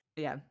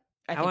Yeah,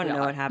 I want to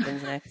know what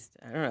happens next.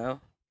 I don't know.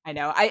 I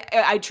know.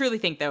 I truly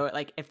think though,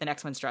 like if the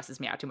next one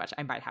stresses me out too much,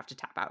 I might have to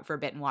tap out for a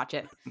bit and watch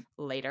it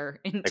later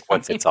in Like time.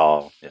 once it's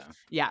all,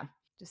 Yeah,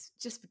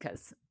 just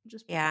because.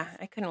 Yeah,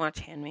 I couldn't watch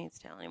Handmaid's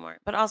Tale anymore.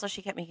 But also,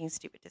 she kept making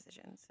stupid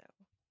decisions. So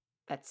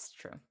That's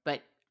true.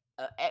 But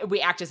we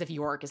act as if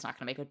York is not going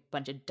to make a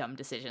bunch of dumb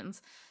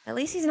decisions. at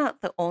least he's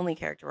not the only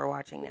character we're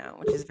watching now,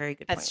 which is a very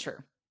good. That's point.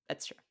 true.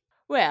 That's true.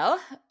 Well,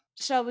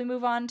 shall we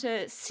move on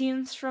to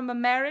scenes from a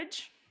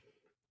marriage?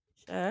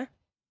 Sure.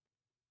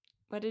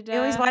 What did We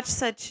always watch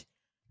such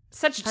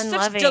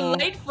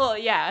delightful,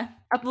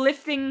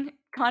 uplifting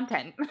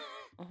content.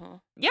 Mm-hmm.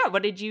 Yeah,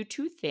 what did you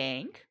two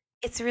think?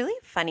 It's really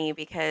funny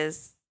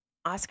because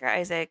Oscar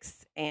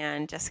Isaacs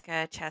and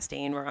Jessica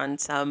Chastain were on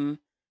some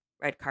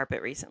red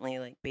carpet recently,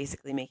 like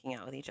basically making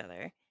out with each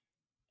other.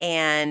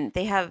 And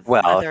they have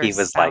other he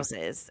was like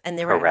spouses, and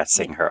they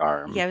caressing were her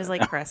arm. Yeah, I was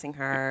like caressing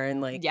her,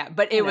 and like yeah,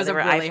 but it was a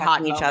really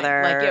hot each moment.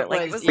 other.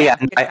 Like it was yeah.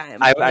 good time.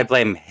 I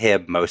blame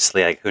him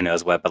mostly. Like who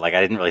knows what, but like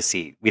I didn't really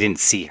see. We didn't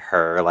see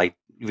her. Like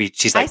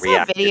she's like I saw a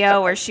reacted video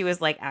to, where she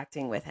was like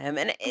acting with him,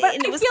 but I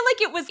feel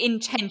like it was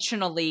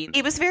intentionally.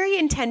 It was very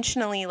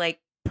intentionally like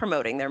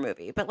promoting their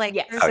movie, but like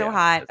Yes. they're so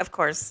hot, of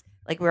course.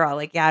 Like we're all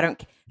like, yeah, I don't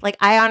like.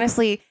 I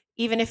honestly,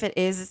 even if it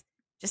is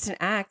just an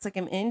act, like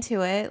I'm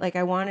into it. Like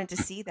I wanted to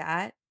see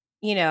that,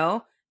 you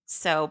know.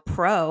 So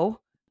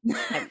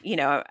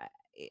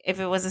if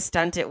it was a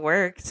stunt, it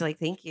worked. Like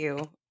thank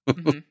you.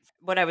 Mhm.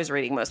 What I was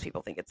reading, most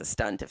people think it's a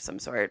stunt of some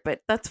sort,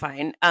 but that's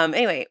fine.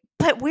 Anyway,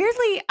 but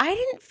weirdly, I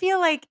didn't feel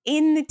like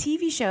in the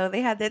TV show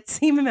they had that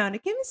same amount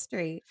of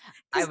chemistry.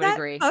 I would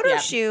agree. Photo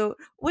shoot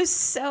was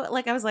so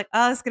like I was like,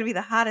 oh, it's gonna be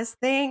the hottest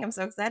thing. I'm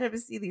so excited to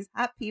see these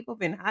hot people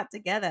being hot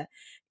together,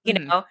 you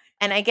know.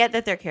 And I get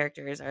that their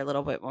characters are a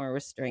little bit more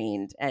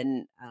restrained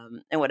and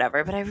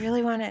whatever, but I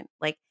really want to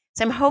like.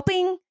 So I'm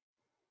hoping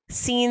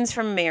scenes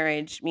from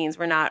marriage means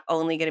we're not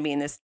only going to be in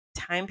this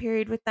time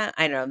period with that.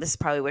 I don't know. This is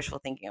probably wishful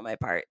thinking on my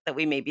part that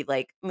we maybe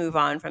like move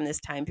on from this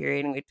time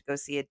period and we have to go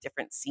see a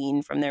different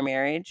scene from their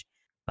marriage.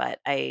 But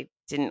I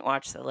didn't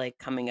watch the like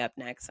coming up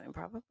next. So I'm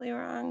probably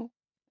wrong.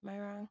 Am I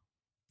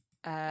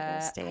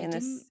wrong? Stay in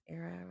this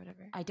era or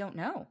whatever. I don't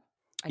know.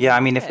 I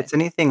mean, if it's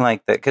anything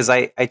like that, because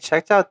I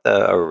checked out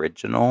the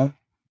original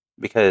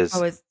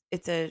because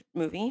it's a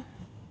movie.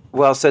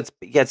 Well, so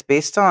it's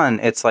based on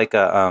it's like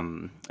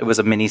it was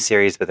a mini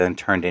series, but then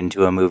turned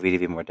into a movie to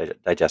be more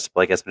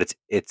digestible, I guess. But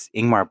it's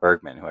Ingmar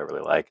Bergman, who I really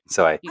like.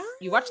 So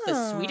you watched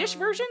the Swedish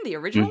version, the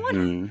original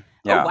one?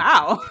 Yeah. Oh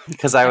wow!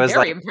 Because I was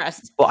very like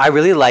impressed. Well, I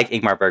really like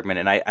Ingmar Bergman,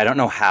 and I don't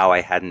know how I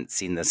hadn't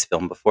seen this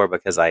film before or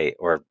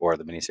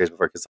the miniseries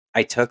before because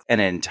I took an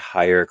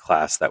entire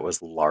class that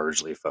was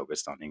largely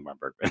focused on Ingmar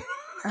Bergman.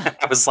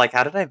 I was like,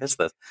 how did I miss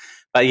this?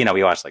 But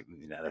we watched like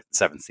the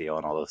Seventh Seal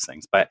and all those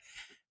things, but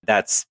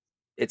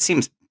it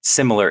seems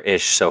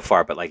similar-ish so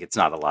far, but like it's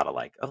not a lot of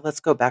like, oh, let's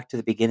go back to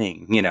the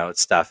beginning,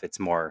 stuff. It's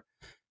more,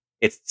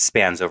 it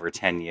spans over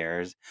 10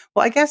 years.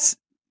 Well, I guess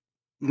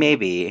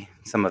maybe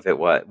some of it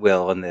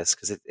will in this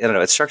because I don't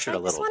know, it's structured a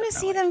little. I just want to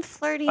see them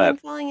flirting and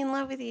falling in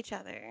love with each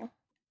other.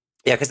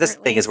 Yeah, because this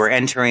thing is we're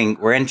entering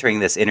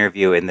this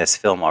interview in this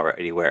film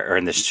already, or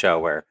in this show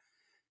where,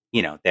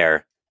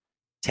 they're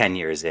 10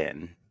 years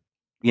in.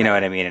 You know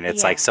what I mean? And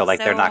it's so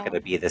they're not going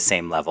to be the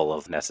same level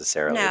of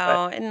necessarily.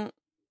 No,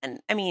 and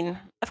I mean,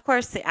 of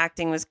course, the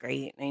acting was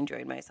great, and I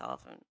enjoyed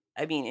myself. And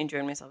I mean,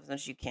 enjoying myself as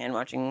much as you can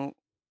watching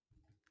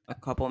a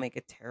couple make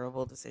a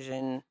terrible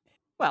decision.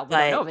 Well, we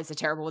don't know if it's a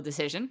terrible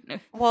decision.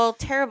 Well,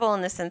 terrible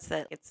in the sense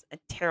that it's a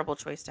terrible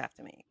choice to have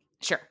to make.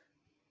 Sure.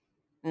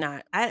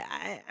 I'm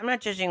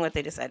not judging what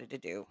they decided to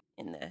do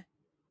in the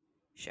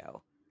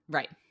show.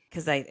 Right.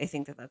 Because I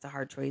think that that's a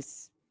hard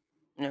choice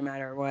no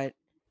matter what.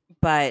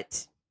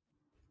 But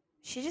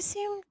she just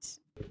seemed,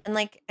 and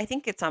like, I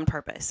think it's on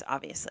purpose,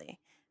 obviously.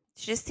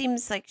 She just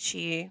seems like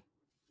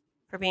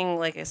for being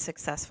like a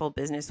successful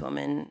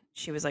businesswoman,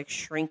 she was like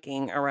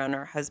shrinking around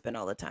her husband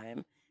all the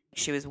time.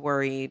 She was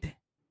worried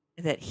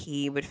that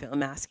he would feel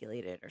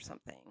emasculated or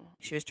something.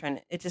 She was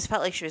it just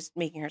felt like she was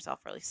making herself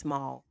really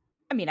small.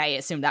 I mean, I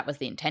assume that was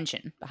the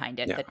intention behind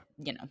it. Yeah. That,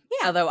 Yeah,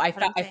 although I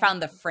that's what I'm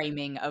found the saying.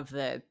 framing of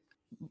the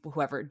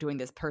whoever doing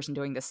this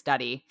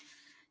study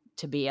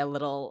to be a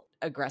little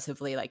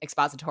aggressively like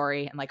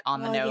expository and like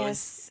on the Well, nose.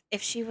 yes,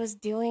 if she was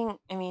doing,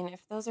 I mean,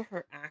 if those are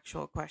her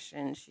actual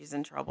questions, she's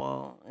in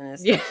trouble and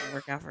it's Yeah. not going to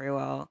work out very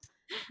well.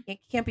 You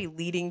can't be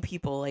leading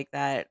people like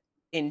that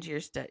into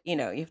your study. You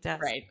have to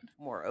ask Right.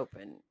 more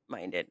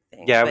open-minded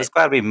things. Yeah, I But was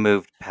glad we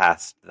moved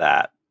past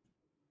that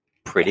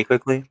pretty yeah,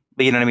 quickly.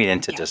 But you know what I mean?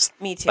 Into yeah, just,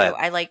 me too. but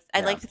I liked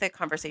yeah. the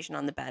conversation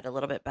on the bed a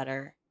little bit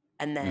better,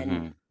 and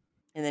hmm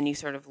then you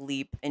sort of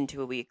leap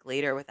into a week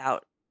later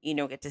without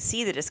get to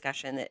see the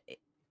discussion that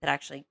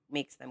actually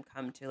makes them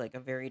come to like a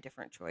very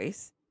different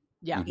choice.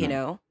 Yeah.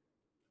 hmm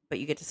But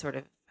you get to sort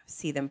of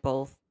see them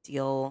both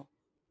deal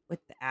with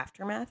the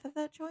aftermath of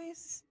that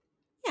choice.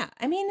 Yeah,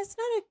 I mean, it's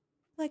not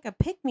like a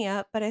pick me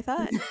up, but I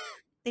thought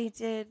they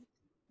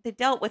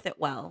dealt with it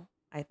well,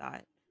 I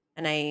thought.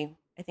 And I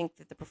think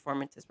that the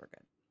performances were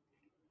good.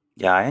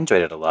 Yeah, I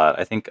enjoyed it a lot.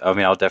 I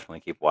mean, I'll definitely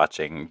keep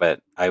watching,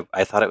 but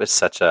I thought it was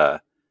such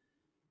a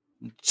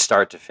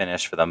start to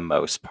finish for the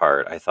most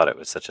part. I thought it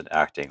was such an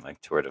acting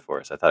like tour de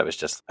force. I thought it was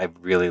just, I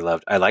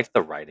liked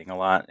the writing a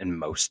lot in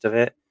most of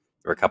it.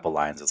 There were a couple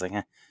lines I was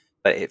like,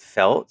 but it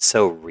felt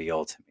so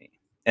real to me.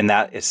 And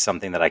that is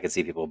something that I could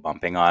see people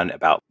bumping on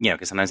about,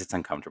 because sometimes it's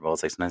uncomfortable.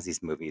 It's like sometimes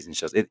these movies and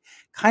shows, it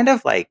kind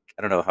of like,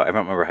 I don't know I don't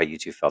remember how you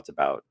two felt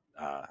about,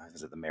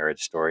 was it The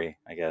Marriage Story,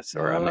 I guess,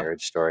 or A Oh.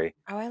 Marriage Story?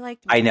 Oh, I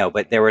liked I know, Marriage but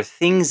Story. there were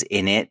things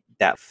in it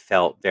that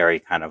felt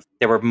very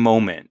there were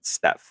moments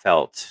that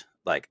felt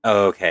like,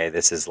 oh, okay,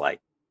 this is like,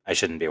 I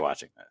shouldn't be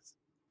watching this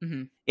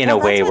Mhm. in Well, a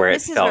that's way what where it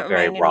this is what felt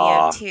very reminded me of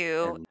raw.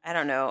 too. And I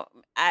don't know.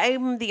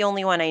 I'm the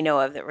only one I know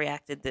of that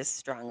reacted this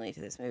strongly to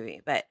this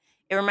movie, but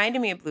it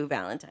reminded me of Blue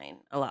Valentine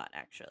a lot,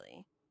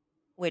 actually,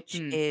 which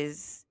Hmm.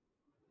 is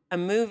a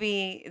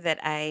movie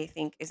that I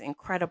think is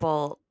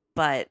incredible,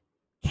 but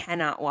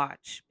cannot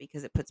watch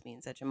because it puts me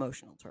in such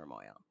emotional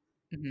turmoil.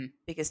 Mhm.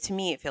 Because to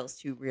me, it feels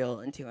too real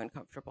and too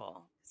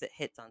uncomfortable because it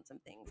hits on some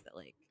things that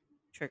like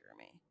trigger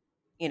me,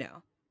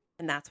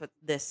 and that's what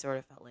this sort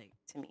of felt like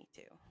to me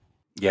too.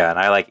 yeah, and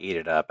I like eat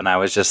it up. And I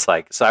was just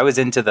like, so I was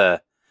into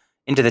the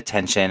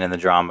tension and the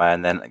drama.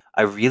 And then like,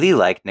 I really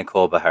liked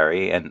Nicole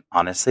Bahari. And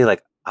honestly,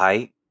 like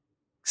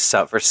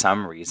for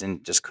some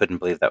reason, just couldn't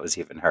believe that was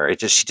even her.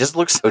 She just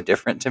looks so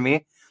different to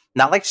me.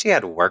 Not like she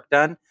had work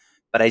done,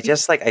 but I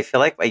feel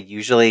like I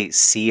usually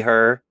see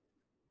her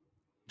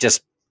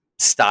just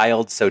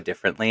styled so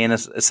differently in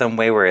some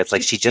way where it's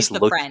like she She's just the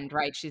looked, friend,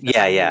 right? She's the yeah,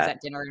 friend who's yeah,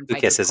 at dinner and who fights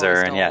with kisses Corey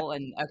her, and yeah, Stoll.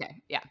 And okay,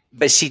 yeah.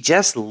 but she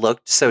just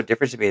looked so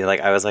different to me. Like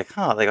I was like,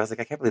 huh, like I was like,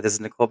 I can't believe this is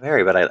Nicole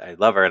Perry, but I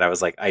love her, and I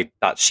was like, I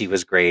thought she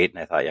was great, and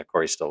I thought, yeah,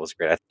 Corey Stoll was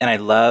great, and I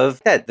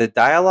love that the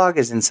dialogue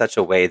is in such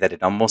a way that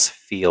it almost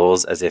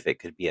feels as if it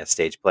could be a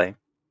stage play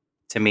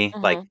to me.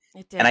 Like,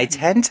 It and I did.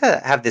 tend to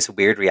have this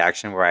weird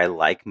reaction where I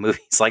like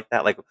movies like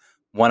that. Like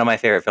one of my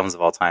favorite films of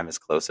all time is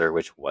Closer,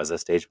 which was a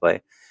stage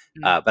play.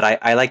 Mm. But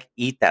I like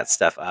eat that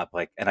stuff up.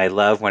 Like, and I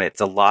love when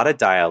it's a lot of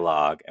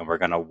dialogue and we're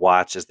going to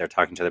watch as they're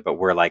talking to each other, but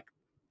we're like,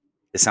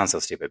 this sounds so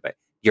stupid, but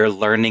you're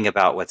learning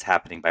about what's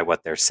happening by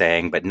what they're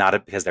saying, but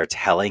not because they're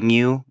telling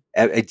you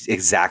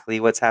exactly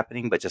what's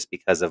happening, but just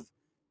because of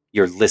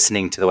you're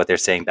listening to what they're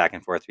saying back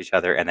and forth to each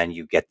other. And then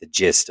you get the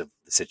gist of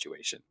the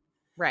situation.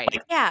 Right.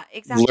 Like Yeah,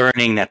 exactly.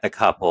 learning that the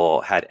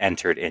couple had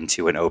entered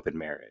into an open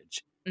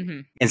marriage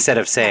Mm-hmm. instead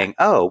of saying,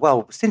 oh,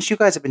 well, since you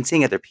guys have been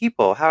seeing other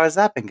people, how has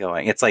that been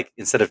going? It's like,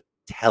 instead of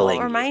Well, it telling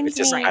you, it's reminds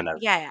just me, kind of,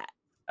 yeah,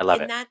 I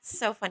love and it. that's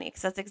so funny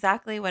because that's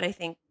exactly what I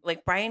think.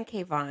 Like Brian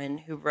K. Vaughan,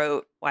 who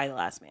wrote Why the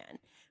Last Man,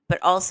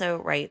 but also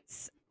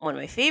writes one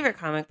of my favorite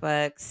comic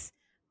books,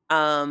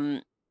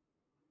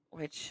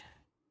 which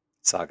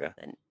Saga.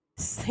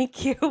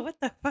 thank you. What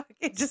the fuck?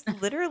 It just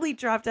literally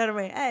dropped out of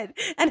my head,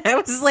 and I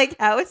was like,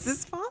 "How is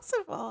this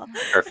possible?"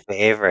 Her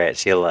favorite.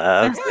 She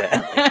loves it.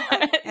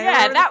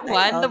 Yeah, that one.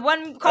 title. The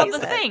one called The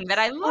Jesus. Thing that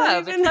I What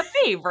love. It's even my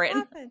favorite.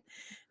 happened?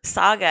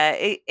 Saga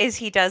is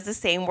he does the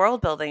same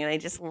world building, and I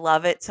just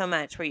love it so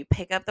much. Where you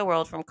pick up the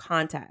world from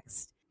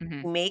context,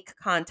 Mhm. make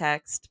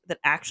context that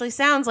actually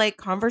sounds like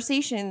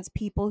conversations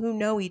people who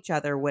know each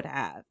other would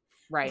have.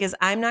 Right. Because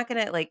I'm not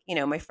gonna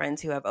my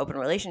friends who have open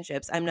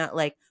relationships. I'm not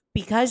like,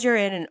 because you're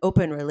in an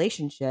open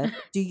relationship,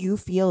 do you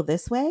feel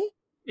this way?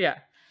 Yeah.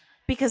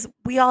 Because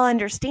we all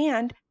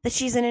understand that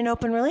she's in an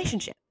open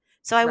relationship.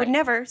 So I would Right.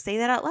 never say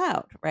that out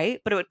loud,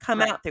 right? But it would come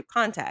Right. out through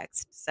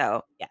context.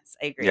 So yes,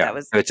 I agree. Yeah.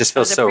 It just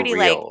feels a so pretty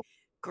like real.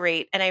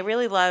 great, and I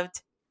really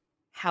loved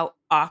how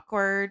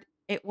awkward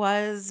it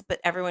was, but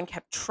everyone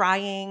kept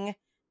trying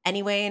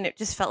anyway, and it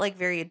just felt like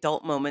very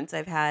adult moments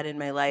I've had in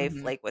my life,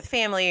 Mhm. like with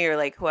family or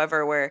like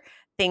whoever, where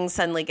things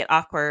suddenly get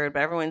awkward,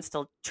 but everyone's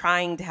still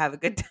trying to have a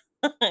good time.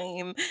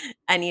 time.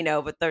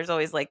 And but there's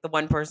always like the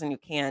one person who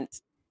can't,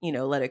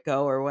 let it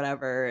go or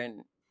whatever.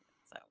 And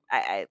so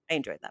I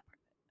enjoyed that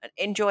part.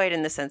 I enjoyed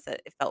in the sense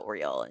that it felt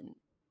real. And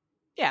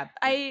Yeah,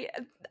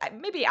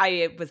 maybe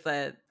I was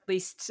the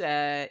least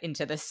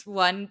into this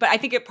one, but I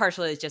think it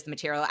partially is just the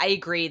material. I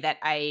agree that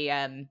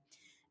I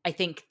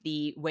think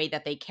the way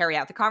that they carry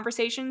out the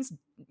conversations,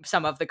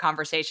 some of the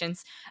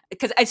conversations,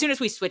 because as soon as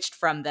we switched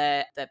from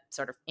the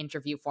sort of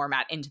interview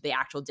format into the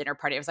actual dinner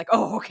party, I was like,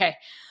 oh, okay,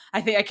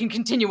 I think I can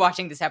continue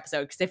watching this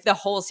episode. Because if the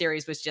whole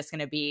series was just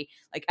going to be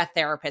like a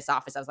therapist's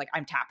office, I was like,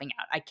 I'm tapping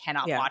out. I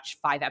cannot watch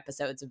 5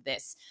 episodes of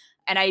this.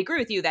 And I agree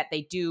with you that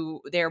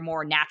they're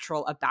more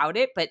natural about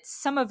it, but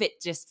some of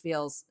it just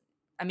feels,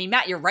 I mean,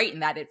 Matt, you're right in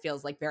that it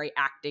feels like very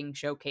acting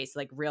showcase,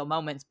 like real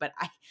moments. But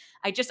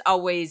I just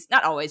always,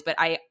 not always, but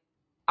I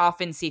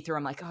often see through,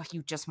 I'm like, oh,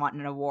 you just want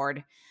an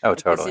award. Oh, like,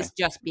 totally. This is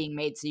just being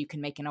made so you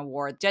can make an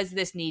award. Does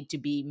this need to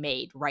be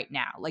made right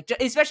now? Like,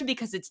 especially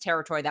because it's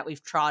territory that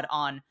we've trod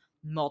on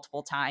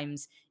multiple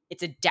times.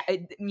 It's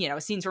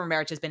Scenes from a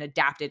Marriage has been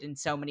adapted in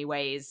so many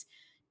ways.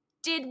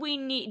 Did we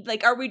need,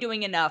 like, are we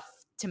doing enough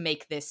to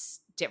make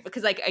this different?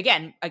 Because, like,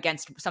 again,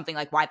 against something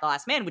like Why the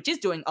Last Man, which is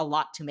doing a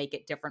lot to make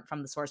it different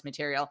from the source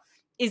material,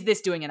 is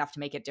this doing enough to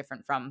make it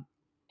different from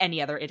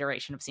any other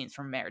iteration of Scenes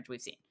from a Marriage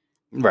we've seen?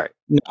 Right.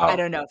 No. I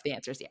don't know if the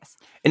answer is yes.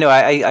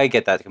 I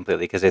get that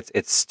completely, because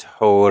it's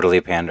totally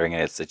pandering,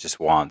 and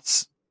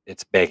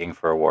it's begging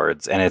for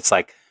awards, and it's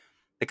like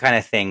the kind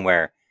of thing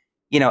where,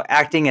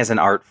 acting as an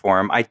art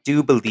form, I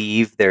do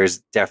believe there's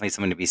definitely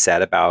something to be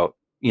said about,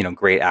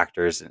 great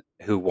actors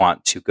who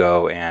want to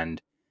go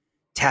and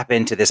tap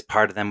into this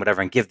part of them,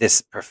 whatever, and give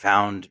this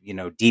profound,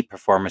 deep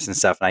performance and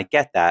stuff. And I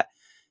get that.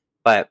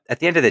 But at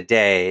the end of the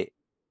day,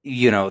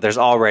 there's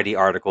already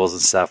articles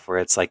and stuff where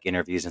it's like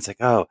interviews, and it's like,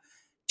 oh,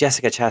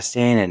 Jessica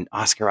Chastain and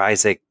Oscar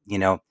Isaac,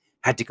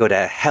 had to go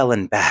to hell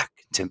and back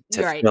to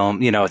Right. film,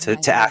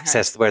 to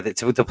access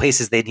to the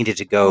places they needed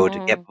to go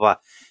to get blah.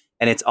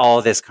 And it's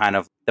all this kind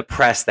of the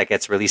press that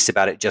gets released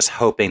about it, just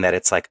hoping that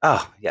it's like,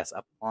 oh, yes,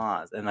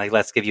 applause. And like,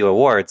 let's give you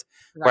awards.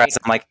 Right. Whereas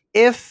I'm like,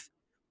 if,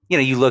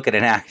 you look at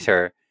an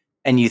actor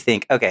and you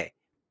think, okay,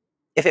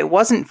 if it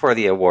wasn't for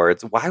the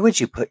awards, why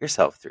would you put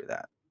yourself through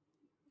that?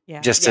 yeah,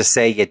 Just to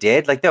say you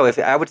did? Like, no, if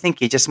I would think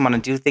you just want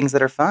to do things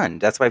that are fun.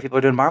 That's why people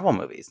are doing Marvel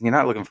movies. You're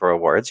not looking for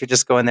awards. You're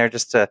just going there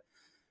just to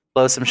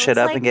blow some shit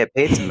up and get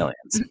paid some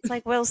millions. It's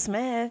like Will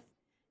Smith.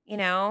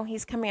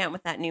 He's coming out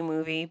with that new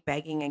movie,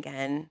 begging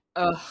again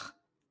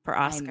for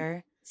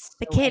Oscar.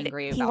 The kid,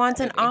 he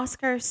wants an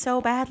Oscar so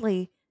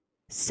badly.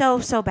 So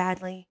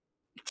badly.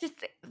 Just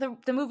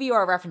the movie you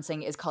are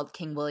referencing is called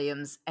King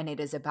Williams, and it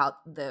is about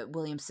the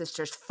Williams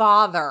sisters'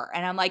 father.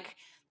 And I'm like,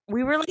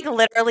 we were like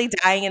literally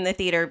dying in the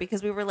theater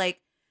because we were like,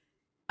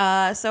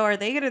 so are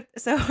they gonna?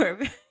 Well,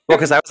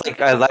 because I was like,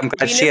 I'm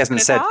glad she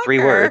hasn't said 3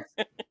 words.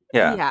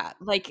 Yeah,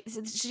 like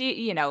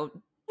she,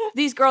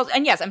 these girls,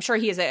 and yes, I'm sure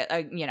he is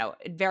a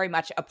very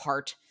much a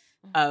part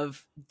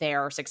of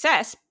their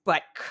success.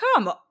 But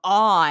come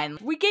on,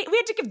 we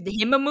had to give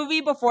him a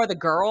movie before the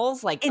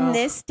girls. Like, in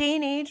this day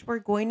and age, we're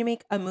going to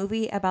make a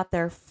movie about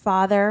their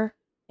father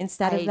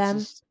instead of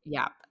them.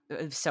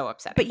 It was so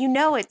upsetting.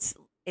 But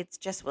it's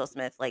just Will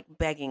Smith like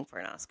begging for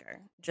an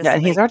Oscar.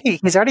 And he's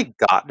already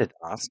gotten an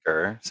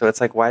Oscar, so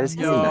it's like, why does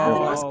he need an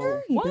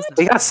Oscar?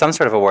 He got some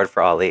sort of award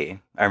for Ali.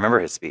 I remember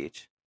his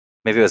speech.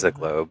 Maybe it was a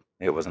Globe.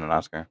 Maybe it wasn't an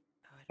Oscar.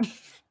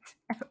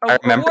 I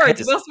remember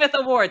awards. Will Smith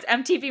Awards,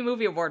 MTV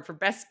Movie Award for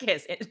Best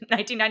Kiss,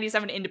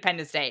 1997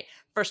 Independence Day.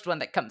 First one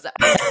that comes up.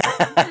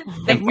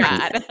 Thank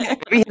God.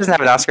 Maybe he doesn't have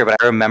an Oscar, but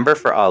I remember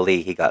for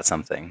Ali he got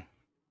something.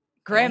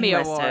 Grammy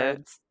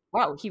Awards.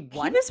 Wow, he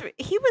won?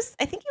 He was.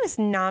 I think he was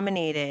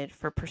nominated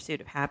for Pursuit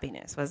of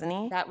Happiness, wasn't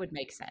he? That would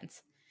make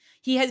sense.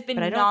 He has been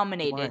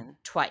nominated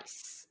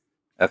twice.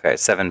 Okay,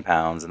 7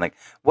 pounds. And like,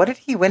 what did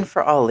he win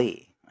for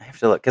Ali? I have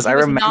to look, because I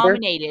remember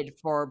nominated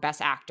for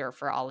Best Actor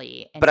for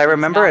Ali. But I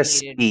remember a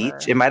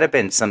speech. It might have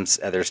been some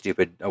other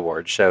stupid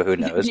award show. Who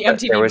knows? The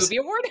MTV Movie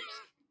Award.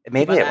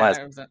 Maybe it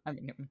was.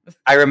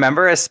 I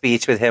remember a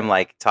speech with him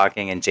like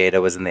talking, and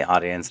Jada was in the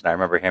audience, and I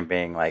remember him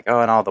being like,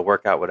 "Oh, and all the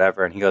workout,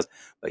 whatever." And he goes,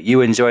 "But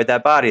you enjoyed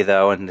that body,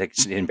 though," and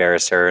he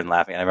embarrassed her and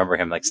laughing. And I remember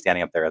him like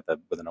standing up there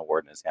with an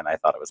award in his hand. I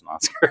thought it was an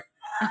Oscar.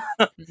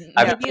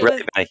 I've really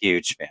been a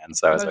huge fan,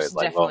 so I was always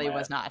like, definitely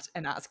was not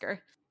an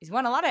Oscar. He's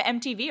won a lot of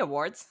MTV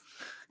awards.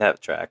 That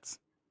tracks.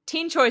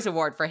 Teen Choice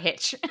Award for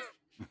Hitch.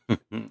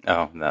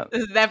 Oh, no. It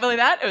was definitely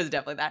that. It was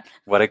definitely that.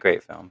 What a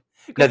great film.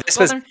 No, this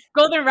was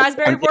Golden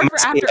Raspberry Award for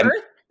After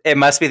Earth. It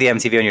must be the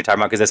MTV one you're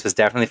talking about, because this was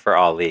definitely for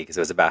Ali, because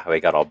it was about how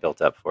he got all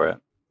built up for it.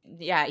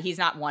 Yeah, he's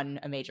not won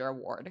a major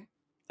award.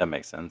 That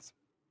makes sense.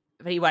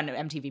 But he won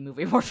an MTV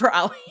Movie Award for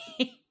Ali.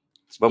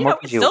 What more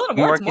could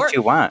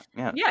you want?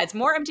 Yeah, it's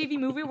more MTV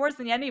Movie Awards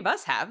than any of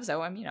us have.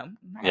 So I'm,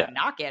 not gonna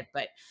knock it,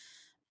 but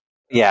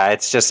yeah,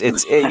 it's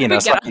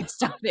get on this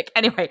topic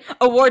anyway.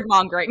 Award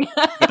mongering.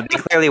 They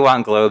clearly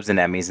want Globes and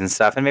Emmys and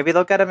stuff, and maybe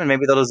they'll get them, and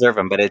maybe they'll deserve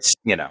them. But it's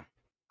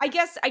I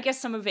guess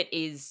some of it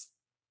is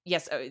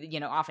yes,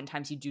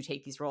 oftentimes you do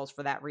take these roles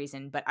for that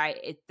reason, but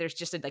there's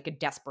just like a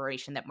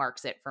desperation that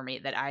marks it for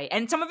me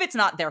and some of it's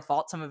not their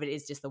fault. Some of it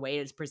is just the way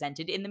it is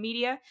presented in the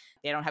media.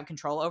 They don't have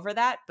control over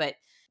that. But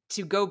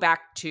to go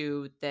back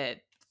to the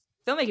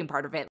filmmaking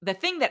part of it, the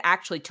thing that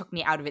actually took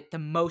me out of it the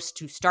most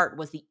to start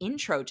was the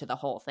intro to the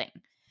whole thing,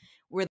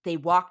 where they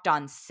walked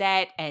on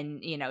set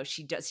and,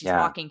 she's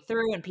walking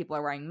through and people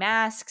are wearing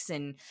masks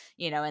and,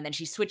 and then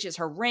she switches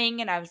her ring.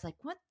 And I was like,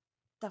 what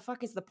the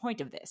fuck is the point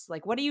of this?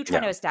 Like, what are you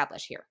trying to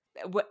establish here?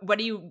 What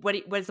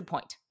is the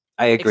point?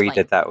 I agree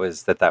Explain.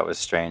 that was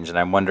strange, and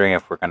I'm wondering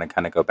if we're going to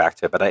kind of go back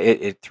to it. But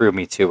it threw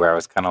me too, where I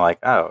was kind of like,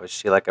 oh, is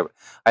she like a?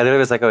 I literally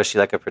was like, oh, is she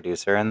like a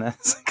producer in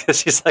this? Because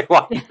she's like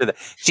walking through the.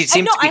 She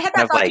seemed to be I had kind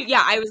that of thought like, too.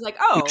 Yeah, I was like,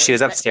 oh, she was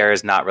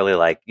upstairs, not really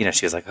like,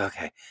 she was like,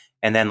 okay,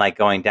 and then like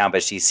going down,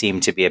 but she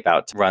seemed to be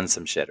about to run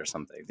some shit or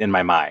something in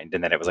my mind,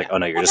 and then it was like, oh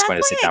no, you're just going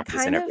to sit down for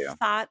this interview. I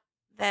thought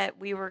that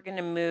we were going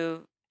to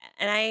move,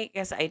 and I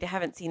guess I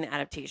haven't seen the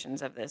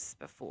adaptations of this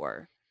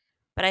before,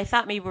 but I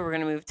thought maybe we were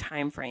going to move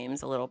time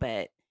frames a little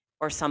bit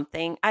or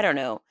something. I don't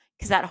know,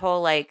 because that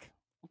whole like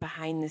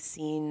behind the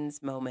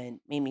scenes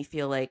moment made me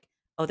feel like,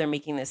 oh, they're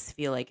making this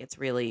feel like it's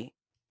really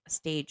a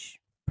stage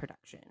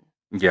production.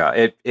 Yeah,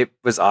 it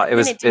was.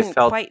 It didn't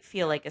felt quite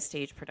feel like a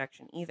stage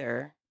production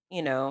either.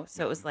 So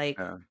it was like,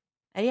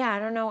 I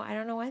don't know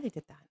why they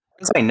did that.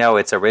 As I know,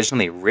 it's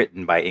originally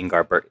written by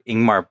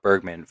Ingmar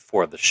Bergman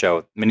for the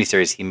show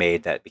miniseries he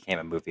made that became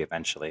a movie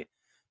eventually,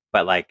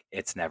 but like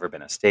it's never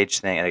been a stage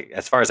thing, like,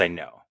 as far as I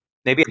know.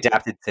 Maybe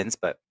adapted since,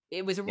 but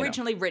it was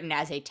originally written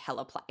as a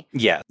teleplay.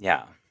 Yeah.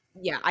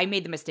 I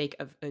made the mistake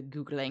of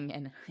Googling,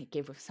 and I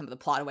gave some of the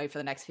plot away for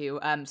the next few.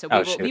 So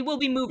we will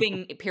be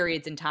moving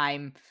periods in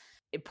time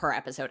per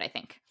episode, I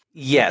think.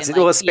 Yes,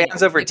 it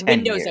spans over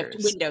 10 years.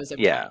 Windows of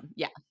time.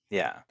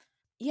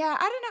 Yeah,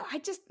 I don't know. I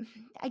just,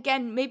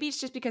 again, maybe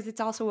it's just because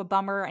it's also a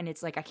bummer, and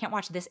it's like I can't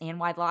watch this and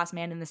Why the Last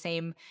Man in the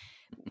same.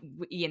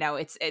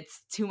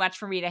 It's too much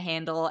for me to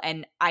handle.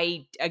 And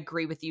I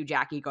agree with you,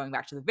 Jackie. Going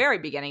back to the very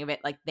beginning of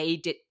it, like they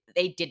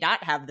did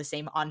not have the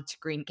same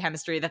on-screen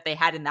chemistry that they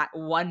had in that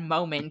one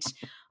moment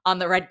on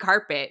the red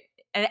carpet.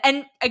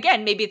 And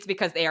again, maybe it's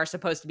because they are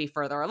supposed to be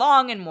further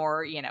along and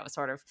more,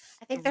 sort of.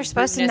 I think they're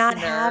supposed to not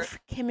have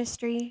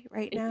chemistry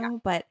right now,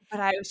 but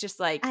I was just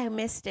like, I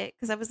missed it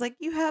because I was like,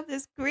 you have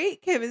this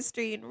great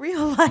chemistry in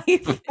real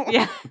life.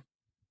 Yeah.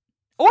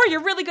 Or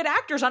you're really good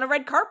actors on a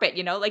red carpet,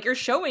 like you're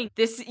showing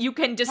this, you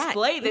can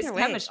display this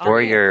chemistry.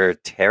 Or you're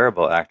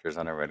terrible actors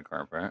on a red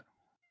carpet.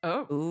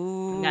 Oh.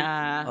 Ooh.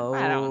 Nah. Oh.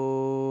 I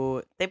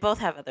don't. They both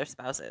have other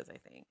spouses, I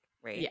think.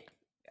 Right? Yeah.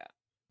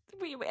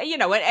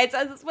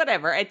 It's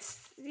whatever.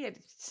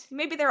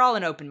 Maybe they're all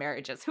in open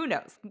marriages. Who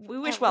knows? We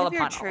wish well upon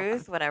your all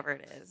truth, whatever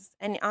it is.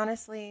 And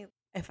honestly,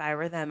 if I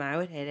were them, I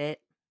would hit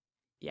it.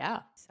 Yeah.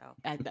 So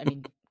I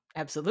mean,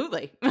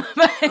 absolutely.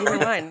 Either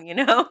one,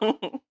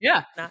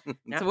 Yeah. Not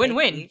it's a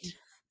win-win.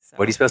 So.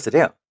 What are you supposed to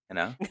do?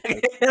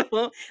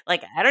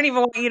 Like I don't even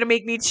want you to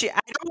make me choose.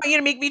 I don't want you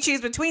to make me choose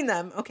between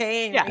them.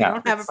 Okay. And you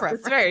don't have a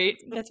preference.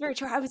 That's very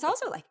true. I was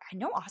also like, I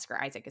know Oscar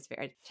Isaac is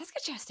very. Jessica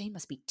Chastain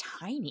must be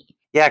tiny.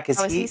 Yeah,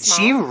 because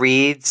she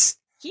reads.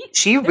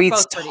 She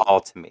reads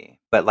tall to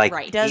me, but like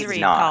he does read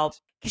tall.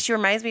 Because she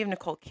reminds me of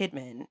Nicole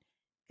Kidman.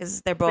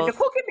 Because they're both. But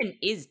Nicole Kidman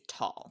is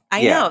tall.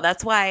 I know.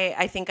 That's why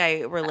I think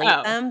I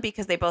relate them,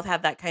 because they both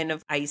have that kind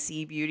of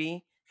icy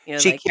beauty.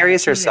 She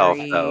carries herself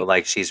though,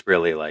 like she's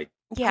really like.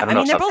 Yeah, I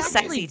mean they're both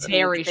sexy,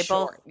 very they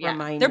short. Both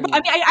remind me. I mean,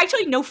 I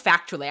actually know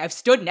factually. I've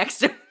stood next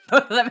to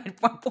both of them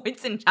at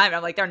points in time.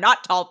 I'm like, they're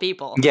not tall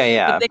people.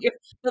 Yeah.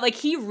 But like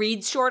he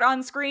reads short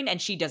on screen,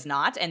 and she does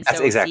not. And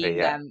so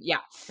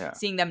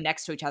seeing them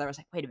next to each other, I was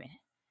like, wait a minute,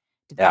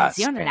 did they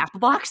see on an apple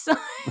box?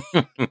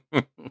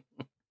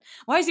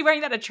 Why is he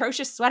wearing that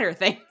atrocious sweater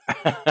thing?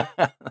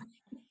 I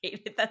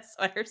hated that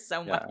sweater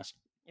so much.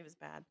 It was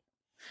bad.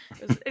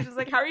 It was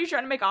like, how are you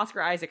trying to make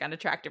Oscar Isaac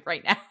unattractive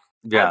right now?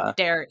 Yeah.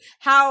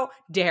 How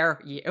dare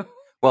you?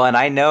 Well, and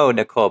I know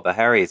Nicole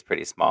Beharie is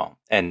pretty small,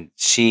 and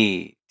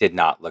she did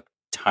not look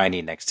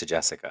tiny next to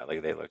Jessica.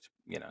 Like they looked,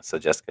 so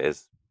Jessica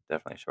is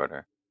definitely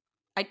shorter.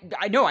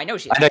 I know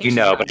she's. I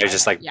know but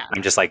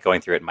I'm just like going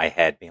through it in my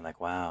head, being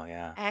like, wow,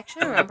 yeah. I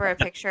actually remember a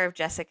picture of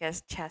Jessica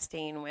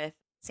Chastain with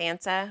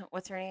Sansa.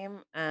 What's her name?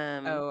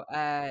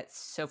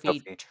 Sophie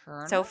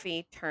Turner.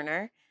 Sophie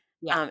Turner.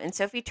 Yeah. And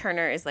Sophie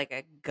Turner is like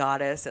a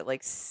goddess at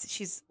like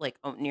she's like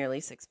nearly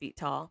 6 feet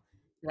tall.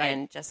 Right.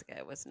 And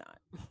Jessica was not.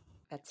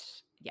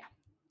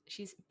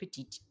 She's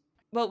petite.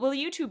 Well, will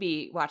you two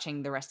be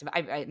watching the rest of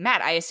it?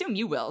 Matt, I assume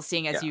you will,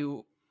 seeing as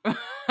you are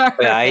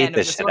I eat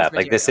this shit up.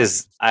 Like this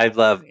is, I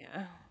love,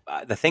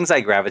 the things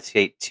I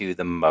gravitate to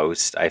the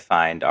most, I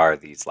find, are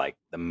these like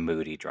the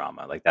moody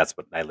drama. Like that's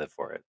what I live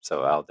for it.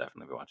 So I'll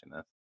definitely be watching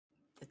this.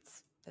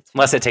 That's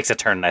unless it takes a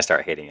turn and I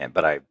start hating it,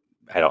 but I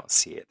don't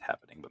see it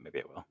happening, but maybe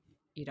it will.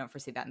 You don't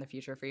foresee that in the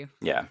future for you?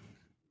 Yeah.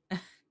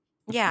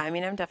 Yeah, I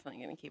mean, I'm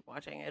definitely going to keep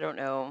watching. I don't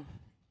know.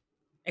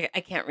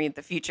 I can't read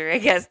the future. I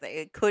guess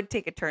it could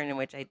take a turn in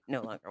which I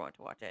no longer want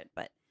to watch it.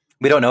 But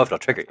We don't know if it'll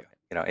trigger you.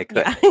 You know, it could.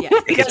 Yeah. Yeah.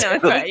 We don't know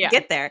if Could, we can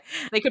get there.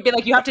 They could be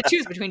like, you have to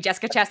choose between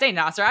Jessica Chastain and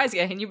Oscar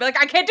Isaac, and you'd be like,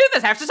 I can't do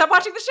this. I have to stop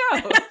watching the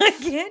show. I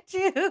can't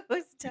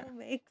choose. Don't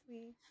make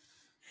me.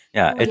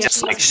 Yeah, Oh, it yeah,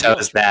 just like please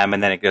shows don't. them,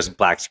 and then it goes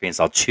black screen.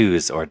 So I'll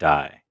choose or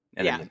die,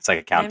 and Yeah. then it's like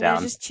a I'm gonna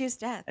countdown. just choose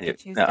death. And you,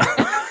 Choose no.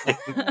 death.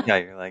 Yeah,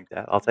 you're like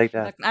that. I'll take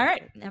that. Like, all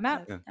right, I'm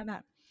out. Yeah. I'm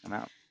out. I'm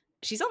out.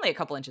 She's only a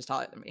couple inches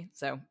taller than me,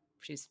 so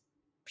she's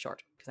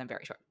short because I'm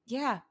very short.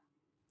 Yeah.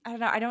 I don't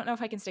know. I don't know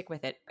if I can stick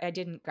with it. It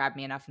didn't grab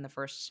me enough in the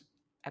first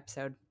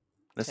episode.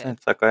 Listen,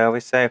 it's like I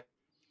always say,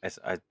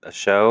 a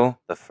show,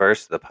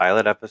 the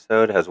pilot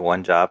episode has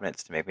one job, and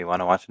it's to make me want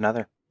to watch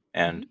another.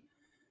 And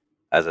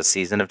as a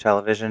season of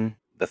television,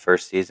 the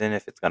first season,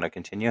 if it's going to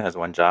continue, has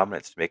one job, and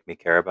it's to make me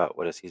care about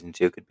what a season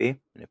 2 could be.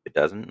 And if it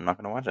doesn't, I'm not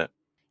going to watch it.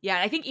 Yeah,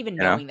 and I think even You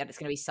know? knowing that it's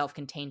going to be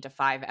self-contained to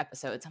 5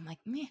 episodes, I'm like,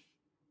 meh.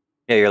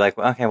 Yeah, you're like,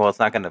 well, okay, well, it's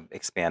not going to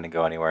expand and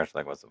go anywhere. It's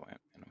like, what's the point?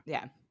 You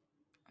Yeah.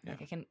 Yeah.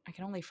 Like I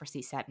can only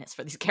foresee sadness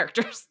for these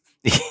characters.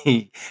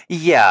 know?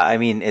 Yeah, I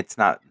mean, it's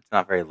not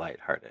very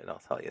lighthearted. I'll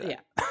tell you that. Yeah.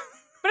 But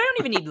I don't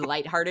even need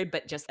lighthearted,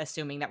 but just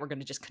assuming that we're going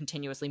to just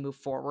continuously move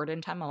forward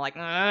in time. I'm like,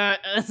 I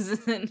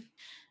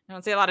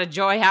don't see a lot of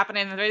joy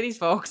happening for these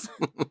folks.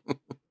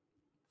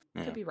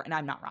 Yeah. Could be right. No,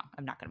 I'm not wrong.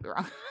 I'm not going to be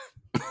wrong.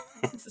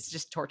 This is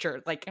just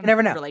torture, like You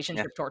never know.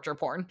 relationship torture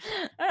porn.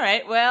 All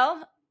right.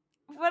 Well,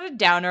 what a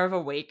downer of a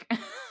week.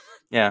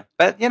 Yeah,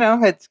 but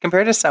it's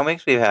compared to some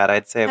weeks we've had.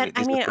 I'd say But I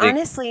these mean, are pretty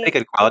honestly,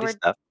 good quality we're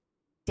stuff.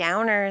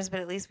 downers,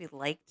 but at least we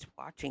liked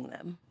watching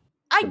them.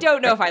 I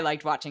don't know if I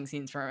liked watching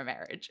scenes from a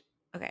marriage.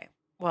 Okay.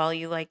 Well,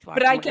 you liked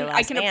watching But I The can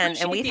Last Man,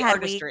 appreciate and we've the had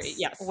artistry. weeks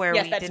Yes. where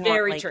Yes, we that's didn't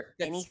very like true.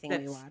 anything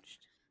we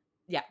watched.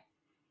 Yeah.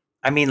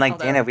 I mean, like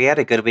Although- Dana, we had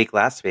a good week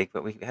last week,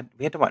 but we had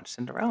to watch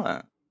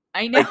Cinderella.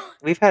 I know. Like,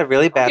 we've had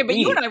really bad Okay, but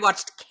you weeks. and I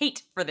watched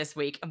Kate for this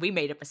week, and we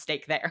made a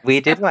mistake there. We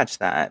did watch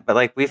that, but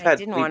like I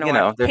didn't want to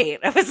watch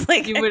Kate. I was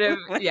like, You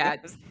would've- yeah. I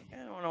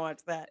don't want to watch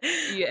that.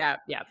 Yeah.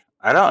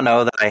 I don't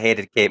know that I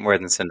hated Kate more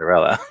than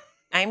Cinderella.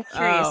 I'm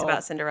curious Oh.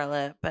 about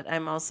Cinderella, but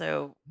I'm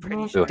also pretty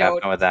Ooh, sure have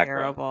Don't- fun with that, girl.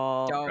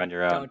 terrible. on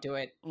your own. Don't do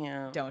it.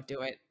 Yeah. Don't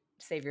do it.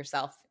 Save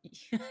yourself.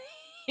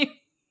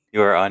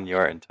 You are on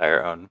your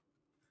entire own.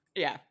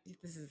 Yeah.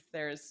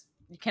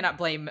 You cannot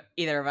blame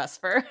either of us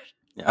for.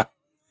 Yeah.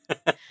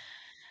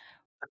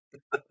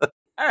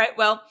 All right.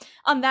 Well,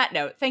 on that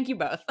note, thank you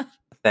both.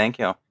 Thank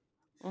you.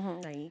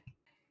 Naive.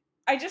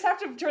 I just have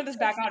to turn this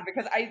back on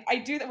because I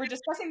do that. We're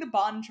discussing the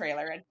Bond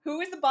trailer and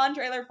who is the Bond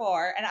trailer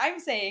for? And I'm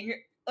saying,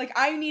 like,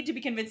 I need to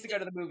be convinced to go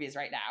to the movies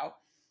right now.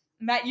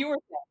 Matt, you were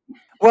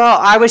saying. Well,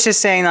 I was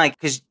just saying, like,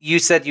 because you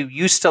said you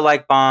used to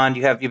like Bond,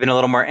 you've been a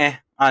little more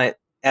on it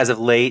as of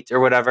late or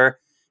whatever,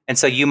 and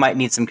so you might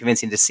need some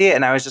convincing to see it.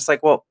 And I was just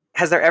like, well,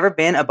 has there ever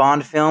been a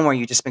Bond film where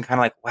you just been kind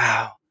of like,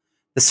 wow,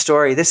 the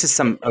story, this is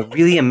a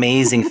really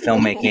amazing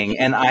filmmaking,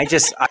 and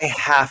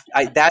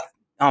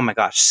oh my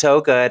gosh,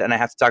 so good, and I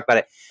have to talk about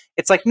it.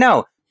 It's like,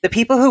 no, the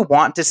people who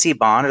want to see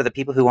Bond are the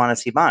people who want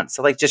to see Bond.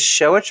 So like, just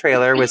show a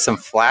trailer with some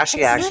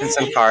flashy action,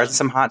 some cars, and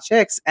some hot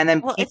chicks, and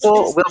then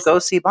people will go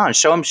see Bond.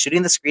 Show them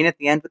shooting the screen at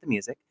the end with the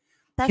music.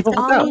 That's People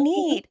will all go. you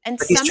need. And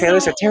But these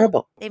trailers are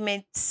terrible. They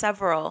made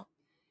several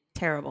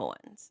terrible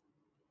ones.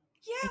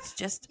 Yeah. It's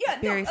just Yeah,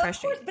 very no,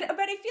 frustrating. Of course,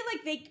 but I feel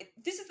like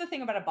this is the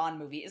thing about a Bond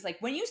movie is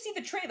like when you see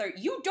the trailer,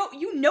 you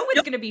know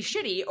it's going to be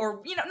shitty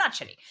or not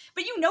shitty,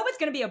 but you know it's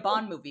going to be a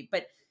Bond movie.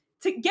 But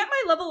to get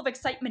my level of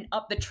excitement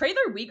up, the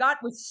trailer we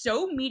got was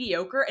so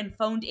mediocre and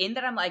phoned in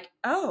that I'm like,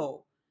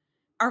 oh,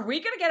 are we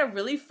going to get a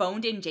really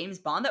phoned in James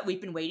Bond that we've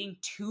been waiting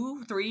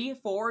 2, 3,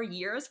 4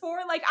 years for?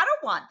 Like, I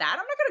don't want that. I'm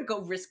not going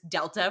to go risk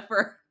Delta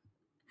for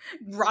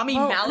Rami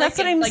Malek. That's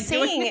what and, I'm like,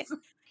 doing saying. this.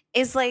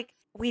 Is like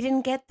we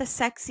didn't get the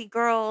sexy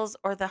girls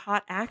or the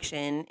hot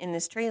action in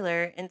this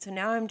trailer, and so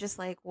now I'm just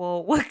like,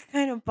 well, what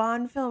kind of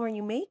Bond film are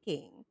you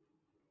making?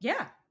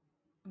 Yeah.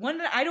 One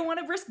that I don't want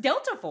to risk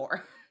Delta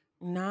for.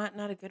 Not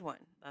a good one,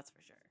 that's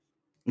for sure.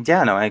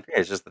 Yeah, no, I agree.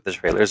 It's just that the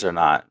trailers they're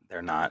not.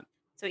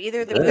 So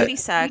either the Good. movie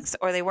sucks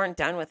or they weren't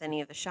done with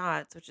any of the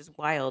shots, which is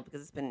wild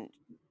because it's been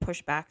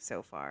pushed back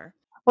so far.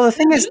 Well, the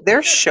thing is,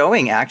 they're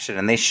showing action,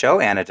 and they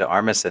show Anna de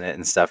Armas in it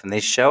and stuff, and they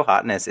show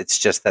hotness. It's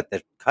just that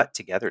they're cut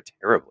together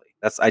terribly.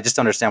 I just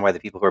don't understand why the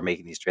people who are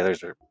making these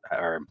trailers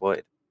are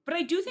employed. But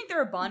I do think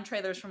there are Bond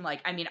trailers from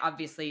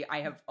obviously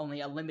I have only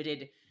a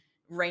limited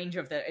range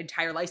of the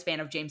entire lifespan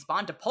of James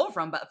Bond to pull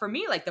from, but for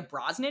me, like the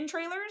Brosnan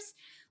trailers,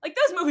 like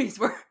those movies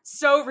were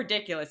so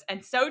ridiculous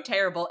and so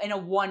terrible in a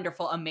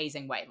wonderful,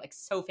 amazing way, like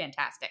so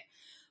fantastic.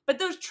 But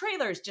those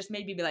trailers just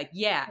made me be like,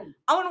 yeah,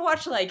 I want to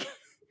watch like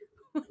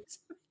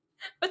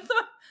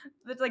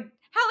that's like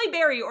Halle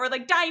Berry or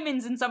like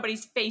diamonds in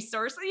somebody's face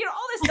or all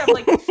this stuff.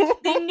 Like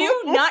they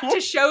knew not to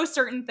show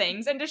certain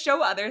things and to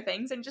show other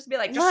things and just be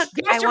like, Look,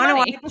 give us I your want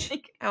money. to watch.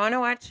 I want to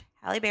watch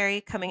Halle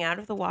Berry coming out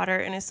of the water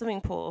in a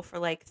swimming pool for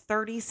like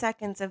 30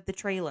 seconds of the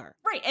trailer.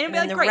 Right, and it'd And be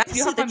then like, the great, rest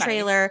you of have the my money.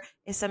 trailer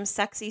is some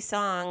sexy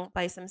song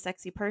by some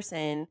sexy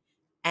person,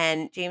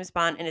 and James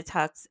Bond in a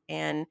tux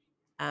and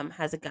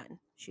has a gun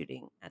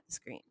shooting at the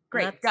screen.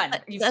 Great, And gun.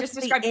 You've That's just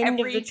the described end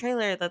every of the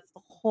trailer. That's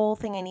the whole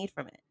thing I need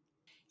from it.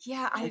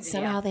 Yeah, And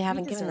somehow they we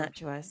haven't given deserve- that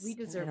to us. We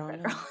and I deserve don't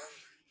better. know.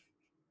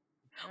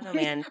 I don't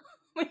know, man.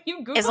 When you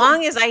Google, As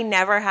long as I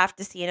never have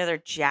to see another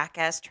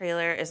Jackass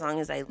trailer, as long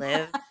as I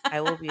live, I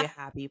will be a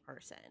happy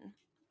person.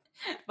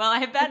 well, I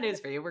have bad news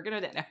for you. We're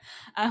gonna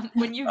know.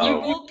 When you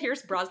Oh. Google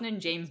Pierce Brosnan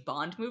James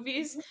Bond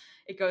movies,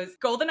 it goes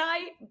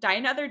GoldenEye, Die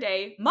Another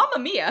Day, Mamma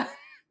Mia.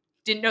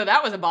 Didn't know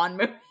that was a Bond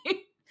movie.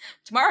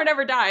 Tomorrow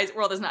Never Dies,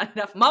 World Is Not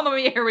Enough. Mamma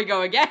Mia, here we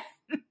go again.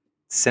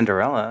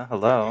 Cinderella.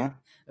 Hello.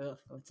 Ugh,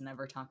 let's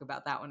never talk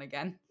about that one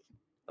again.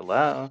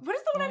 Hello. What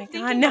is the one Oh I'm my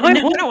thinking god, of? now I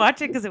don't want to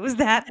watch it because it was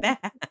that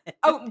bad.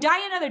 Oh,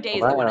 Die Another Day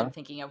is the one Hello. I'm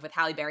thinking of with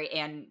Halle Berry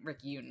and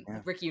Rick Yoon. Yeah.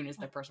 Rick Yoon is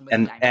the person with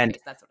And- the diamond and-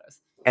 face. That's what it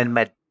was. And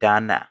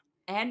Madonna.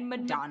 And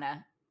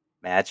Madonna.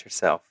 Match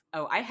yourself.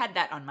 Oh, I had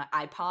that on my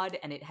iPod,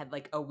 and it had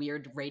like a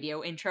weird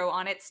radio intro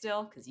on it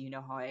still, because you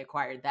know how I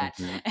acquired that.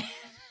 Mhm.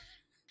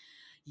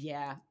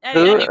 Yeah.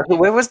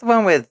 What was the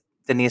one with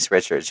Denise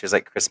Richards? She was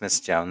like Christmas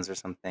Jones or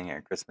something,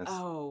 or Christmas.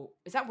 Oh,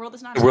 is that World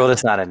Is Not The World Enough?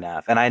 Is Not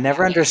Enough. And I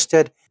never Yeah.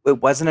 understood.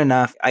 It wasn't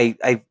enough. We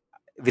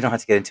don't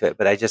have to get into it,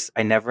 but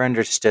I never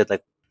understood.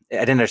 Like, I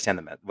didn't understand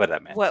what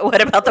that meant.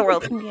 What about the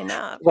world can be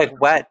enough? Like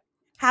what?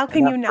 How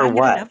can you Enough for not get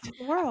what? enough of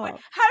the world?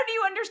 How do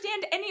you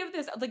understand any of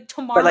this? Like,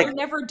 tomorrow like-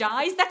 never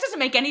dies? That doesn't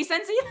make any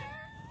sense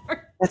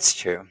either. That's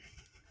true.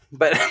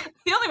 But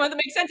The only one that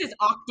makes sense is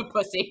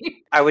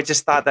Octopussy. I would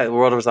just thought that The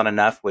World Was Not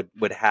Enough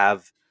would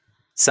have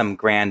some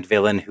grand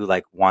villain who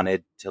like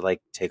wanted to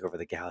like take over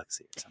the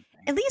galaxy or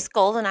something. At least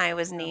GoldenEye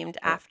was named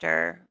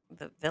after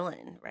the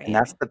villain, right? And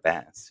that's the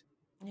best.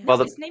 Yeah.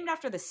 Well, It's named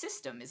after the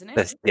system, isn't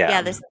it?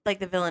 yeah, this like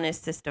the villainous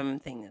system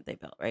thing that they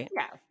built, right?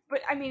 Yeah, but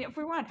I mean, if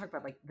we want to talk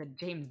about like the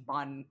James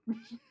Bond,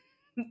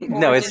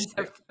 No, it's origins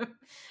of the-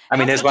 I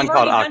mean, And there's also one they've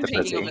called already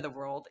done Taking Octopussy. Over the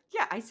World.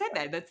 Yeah, I said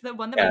that. That's the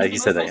one that Yeah, makes you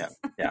the said most that.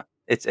 sense. Yeah,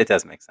 it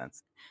does make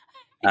sense.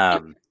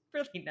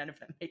 Really, none of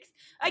them makes.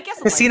 I guess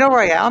a Casino license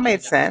Royale is made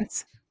good.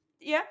 sense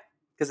Yeah,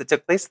 because it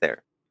took place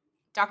there.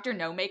 Doctor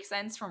No makes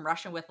sense from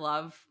Russian with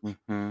Love.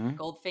 Mm-hmm.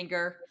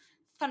 Goldfinger,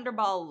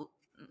 Thunderball.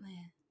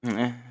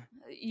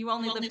 You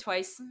only live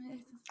twice.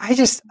 I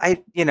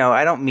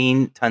don't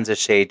mean tons of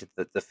shade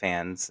to the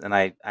fans, and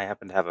I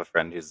happen to have a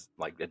friend who's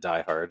like a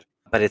diehard,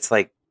 but it's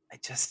like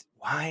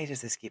why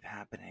does this keep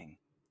happening?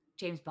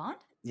 James Bond.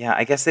 Yeah,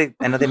 I guess I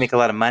know they make a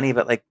lot of money,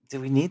 but like, do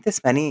we need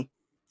this many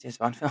James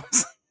Bond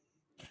films?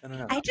 I don't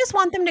know. I just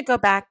want them to go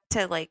back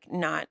to like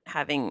not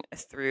having a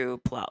through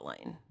plot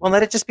line. Well,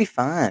 let it just be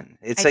fun.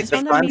 It's I like just the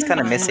want them to fun's be kind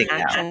of fun, missing now.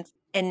 action,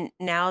 and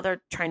now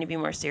they're trying to be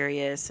more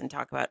serious and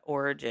talk about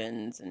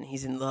origins and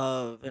he's in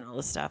love and all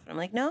this stuff. And I'm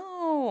like,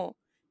 no,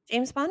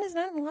 James Bond is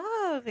not in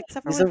love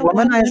except for He's a with a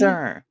woman.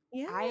 womanizer.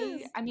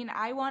 Yes. I mean,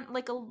 I want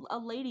like a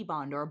lady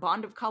Bond or a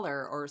Bond of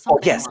color or Oh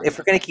something. yes, along if we're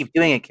those gonna lines. keep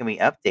doing it, can we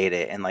update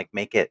it and like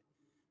make it?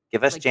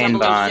 Give us Like Jane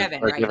Bond,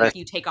 007, or right? give Like us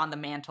you take on the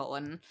mantle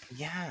and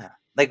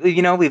like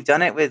we've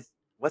done it with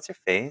what's her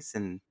face,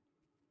 and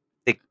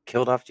they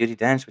killed off Judi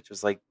Dench, which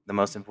was like the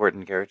most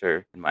important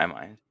character in my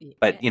mind.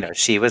 But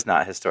she was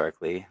not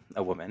historically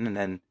a woman, and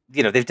then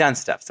they've done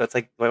stuff, so it's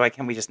like why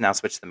can't we just now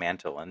switch the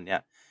mantle and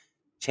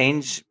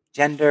change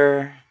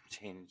gender,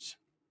 change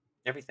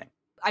everything,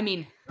 I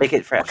mean, make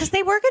it fresh. Because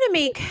they were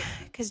going to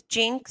because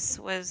Jinx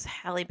was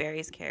Halle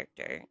Berry's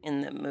character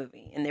in the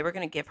movie, and they were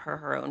going to give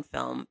her own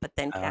film, but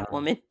then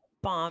Catwoman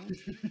bombed,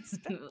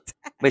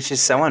 Which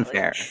is so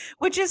unfair.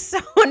 which is so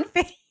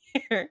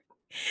unfair.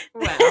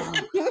 well,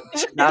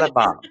 Should not have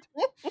bombed.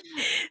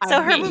 So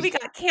I her mean, movie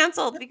got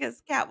canceled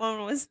because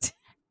Catwoman was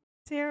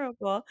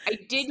terrible. I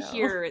did So-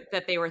 hear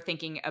that they were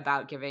thinking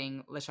about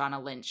giving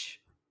Lashana Lynch.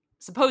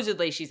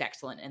 Supposedly, she's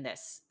excellent in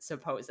this.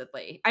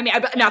 Supposedly, I mean,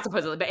 not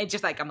supposedly, but it's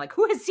just like I'm like,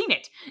 who has seen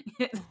it?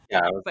 Yeah,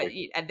 I was But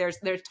like,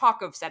 there's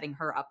talk of setting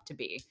her up to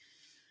be.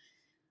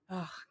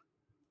 Ugh,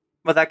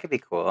 well, that could be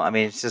cool. I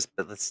mean, it's just,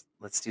 but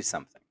let's do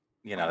something.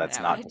 I don't That's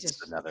know, not I just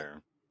just-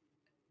 another.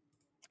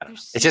 I don't know.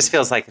 there's It just so-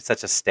 feels like it's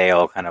such a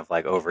stale, kind of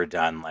like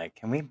overdone. Like,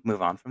 can we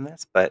move on from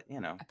this? But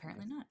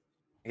apparently not.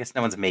 I guess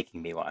no one's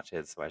making me watch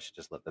it, so I should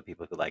just let the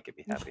people who like it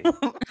be happy.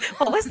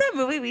 What was that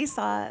movie we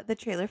saw the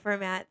trailer for,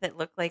 Matt, that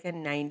looked like a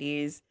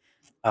 90s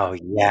Oh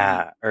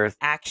yeah,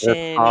 action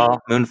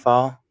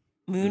Moonfall.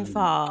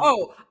 Moonfall?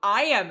 Oh,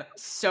 I am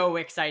so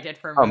excited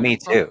for. Oh, me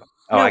Moonfall. too.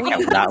 Oh, No, I we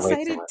can't were not wait.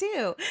 excited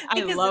too. I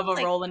because love it's a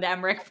like- Roland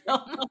Emmerich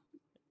film.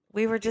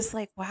 We were just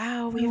like,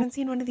 wow, we haven't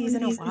seen one of these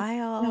in a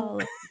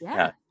while.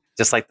 Yeah.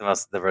 Just like the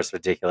most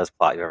ridiculous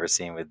plot you've ever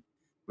seen, with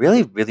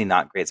really, really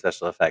not great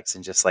special effects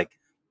and just like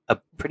a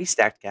pretty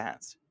stacked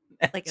cast.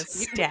 Like a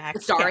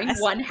stacked Starring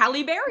cast. one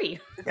Halle Berry.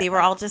 They were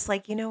all just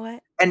like, you know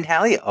what? And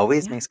Hallie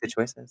always Yeah. makes good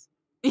choices.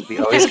 We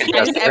always can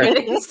As trust her.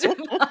 evidenced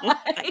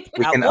by-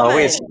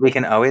 We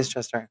can always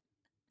trust her.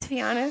 To be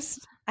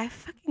honest, I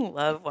fucking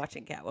love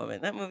watching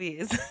Catwoman. That movie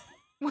is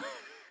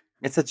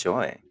It's a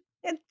joy.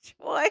 a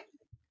joy.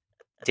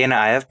 Dana,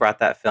 I have brought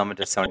that film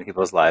into so many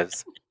people's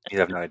lives. You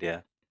have no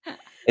idea.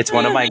 It's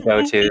one of my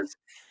go-tos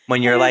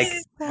when you're like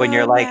So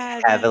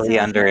bad. heavily That's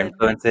so under good.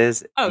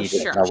 influences. Oh, and you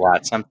just sure. want to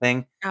watch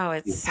something. Oh, You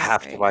it's so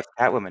have to great. watch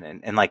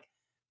Catwoman and like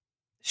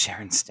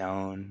Sharon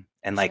Stone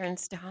and like Sharon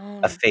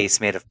Stone. a face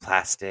made of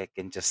plastic,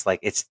 and just like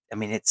it's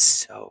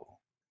so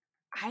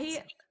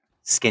I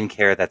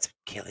skincare that's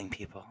killing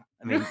people.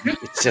 I mean,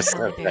 it's just so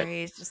Halle good.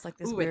 Berry is just like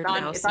this weird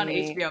it's on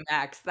mousy. HBO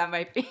Max. That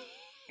might be.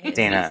 It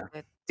Dana, is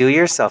good. do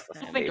yourself a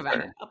I'll think about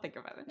it. favor. I'll think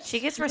about it. She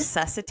gets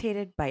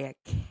resuscitated by a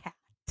cat.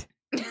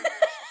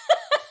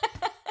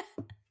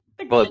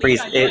 Well, it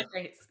breathes on your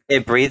face.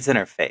 it breathes in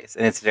her face,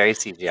 and it's very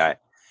CGI.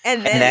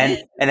 And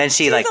And then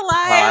she she's like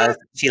alive.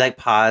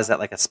 paws at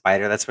like a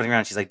spider that's running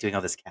around. She's like doing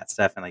all this cat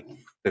stuff, and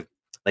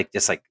like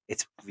just like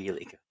it's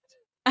really good.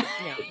 No,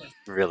 It's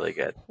really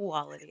good.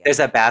 quality. There's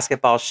a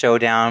basketball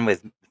showdown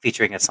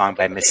featuring a song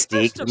by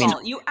Mystique. First of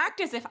all, you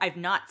act as if I've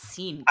not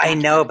seen. I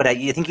know, Catwoman. but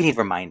I think you need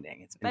reminding.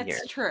 It's been That's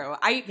years. true.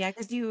 Yeah,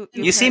 because you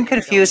seem apparently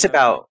confused don't know.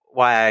 about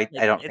why I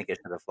Like, don't think it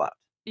should have flopped.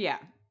 Yeah,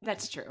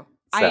 that's true.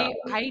 So.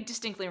 I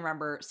distinctly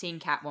remember seeing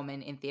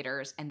Catwoman in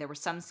theaters, and there was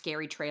some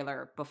scary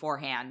trailer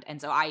beforehand, and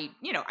so I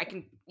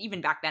can, even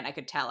back then I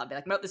could tell. I'd be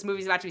like, no, this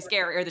movie's about to be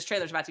scary, or this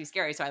trailer's about to be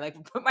scary. So I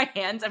like put my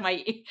hands on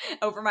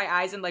over my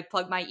eyes and like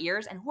plug my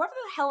ears, and whoever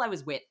the hell I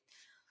was with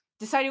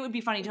decided it would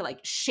be funny to like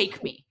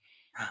shake me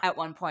at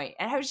one point,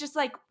 and I was just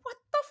like, what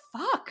the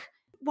fuck?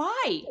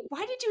 Why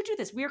did you do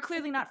this? We are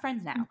clearly not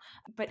friends now.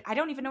 But I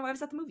don't even know why I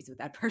was at the movies with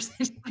that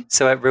person.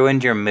 So it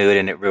ruined your mood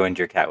and it ruined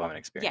your Catwoman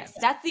experience. Yes,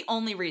 that's the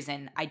only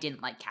reason I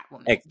didn't like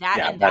Catwoman.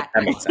 That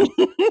makes sense.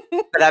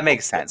 But that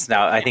makes sense.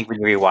 Now, I think when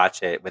you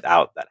rewatch it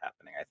without that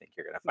happening, I think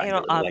you're gonna find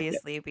It'll really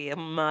obviously be a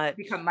much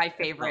become my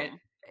favorite.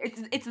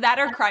 It's that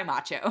or Cry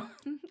Macho.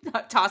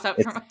 Toss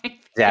up for my favorite.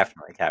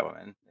 Definitely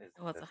Catwoman is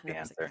it's the 100%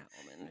 answer.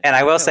 Catwoman. And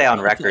I will say on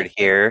record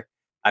here,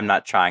 I'm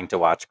not trying to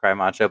watch Cry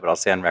Macho, but I'll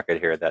say on record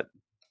here that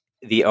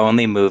the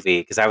only movie,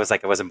 because I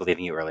wasn't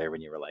believing you earlier when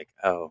you were like,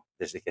 oh,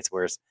 it gets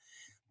worse.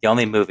 The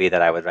only movie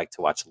that I would like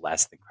to watch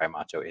less than Cry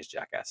Macho is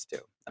Jackass 2.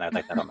 And I'd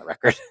like that on the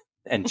record.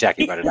 And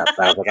Jackie brought it up.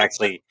 But I was like,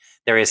 actually,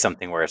 there is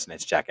something worse, and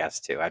it's Jackass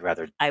 2.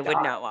 I would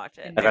not watch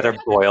it. I'd rather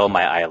boil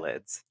my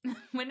eyelids.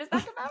 When does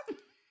that come out?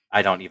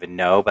 I don't even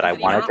know, but I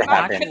want it to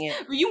happen.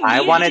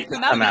 I want it to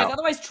come out because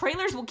otherwise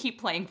trailers will keep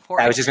playing for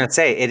it. I was just going to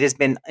say, it has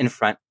been in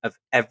front of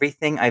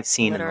everything I've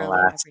seen in the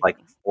last like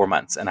 4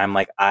 months. And I'm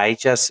like,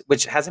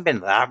 which hasn't been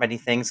that many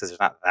things because there's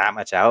not that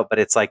much out, but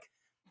it's like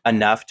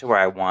enough to where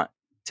I want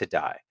to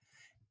die.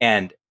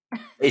 And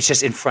it's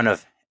just in front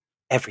of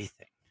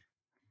everything.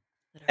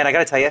 And I got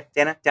to tell you,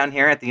 Dana, down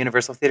here at the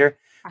Universal Theater,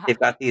 they've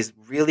got these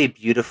really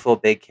beautiful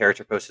big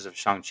character posters of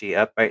Shang-Chi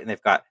up, right? And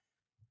they've got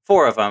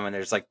 4 of them, and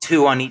there's like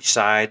 2 on each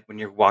side when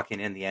you're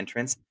walking in the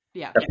entrance.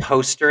 Yeah. The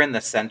poster in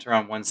the center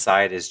on one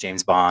side is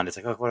James Bond. It's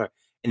like, oh, whatever.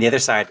 And the other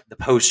side, the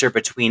poster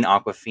between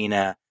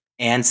Awkwafina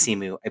and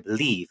Simu, I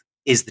believe,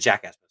 is the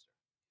Jackass poster.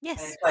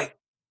 Yes. And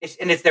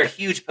it's like, they're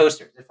huge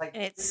posters. It's like,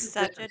 and it's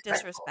such a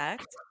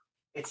disrespect.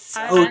 It's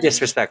so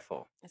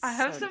disrespectful. I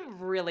have some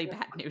really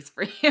bad news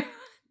for you.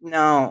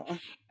 No.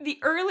 The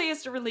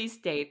earliest release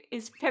date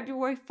is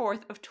February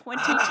 4th of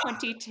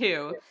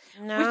 2022,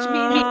 No. which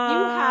means you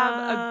have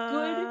a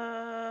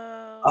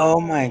good...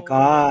 Oh my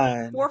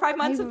God. 4 or 5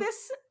 months of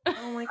this?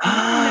 Oh my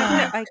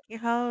God.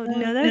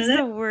 No, that's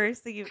the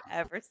worst thing you've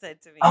ever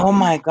said to me. Oh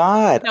my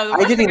God. No, the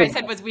worst thing I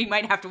said was we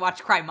might have to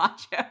watch Cry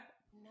Macho.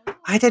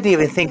 I didn't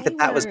even think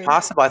that was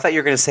possible. I thought you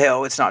were going to say,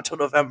 oh, it's not till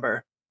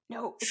November.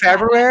 No.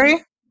 February?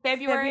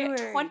 February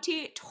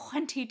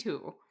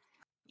 2022.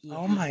 Yeah.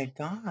 Oh my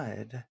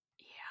God.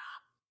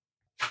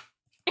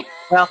 Yeah.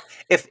 Well,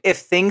 if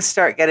things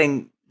start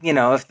getting,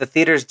 if the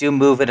theaters do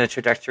move in a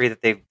trajectory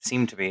that they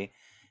seem to be,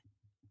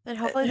 then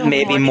hopefully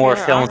maybe more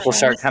films will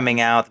start coming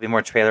out. There'll be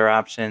more trailer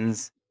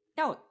options.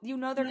 No,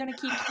 they're going to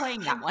keep playing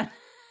that one.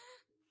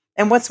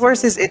 And what's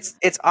worse is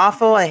it's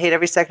awful. I hate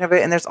every second of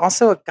it. And there's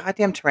also a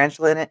goddamn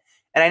tarantula in it.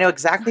 And I know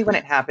exactly when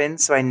it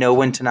happens, so I know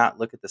when to not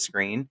look at the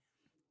screen.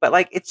 But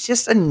like, it's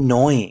just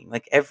annoying.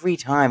 Like every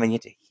time, and you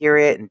have to hear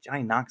it. And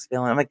Johnny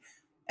Knoxville, and I'm like,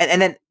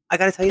 and then I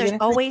got to tell you, there's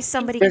always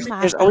somebody.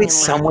 There's always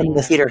someone in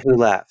the theater who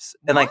laughs.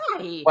 And like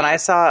when I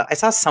saw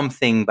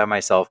Something by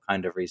myself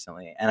kind of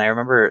recently, and I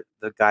remember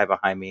the guy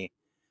behind me.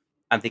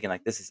 I'm thinking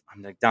like,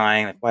 I'm like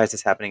dying. Like, why is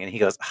this happening? And he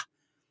goes,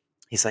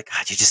 he's like,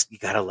 God, you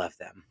gotta love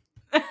them.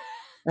 I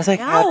was like,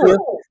 no.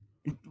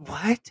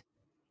 What?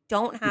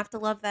 Don't have to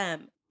love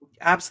them.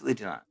 Absolutely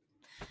do not.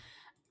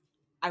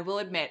 I will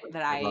admit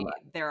that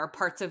there are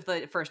parts of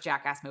the first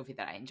Jackass movie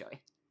that I enjoy.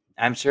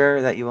 I'm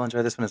sure that you will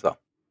enjoy this one as well.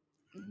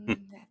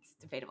 That's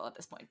debatable at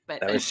this point,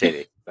 but that was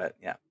shady. But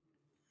yeah,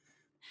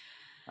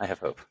 I have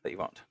hope that you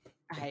won't.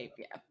 All right.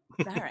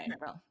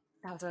 Well,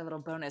 that was our little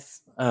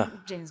bonus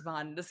James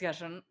Bond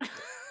discussion.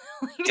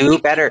 Do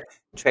better.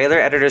 Trailer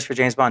editors for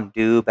James Bond,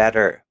 do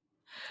better.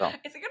 So.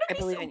 Is it going to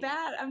be so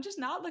bad? I'm just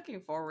not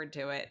looking forward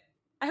to it.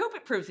 I hope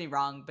it proves me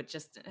wrong, but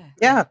just...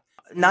 Yeah.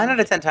 9 out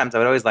of 10 times, I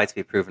would always like to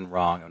be proven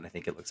wrong when I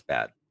think it looks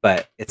bad.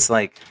 But it's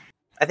like,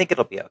 I think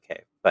it'll be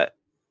okay. But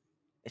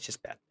it's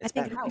just bad. It's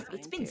bad.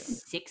 It's been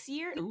 6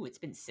 years? Ooh, it's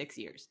been 6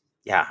 years.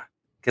 Yeah.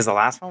 Because the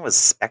last one was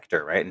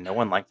Spectre, right? And no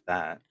one liked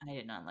that. I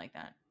did not like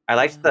that. I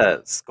liked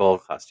the skull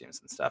costumes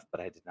and stuff, but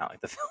I did not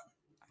like the film.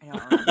 I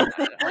don't remember that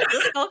at all.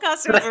 The skull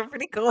costumes were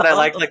pretty cool. But I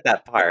liked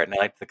that part, and I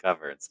liked the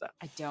cover and stuff.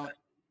 I don't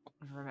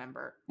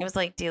remember. It was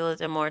like Dia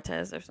de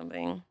Muertos or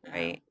something, Yeah.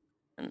 right?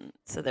 And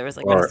so there was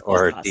like a Or skull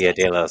or costume. Dia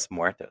de los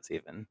Muertos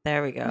even.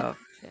 There we go.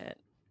 Shit.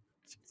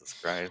 Jesus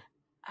Christ.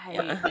 I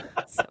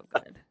So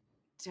good.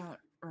 don't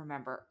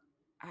remember.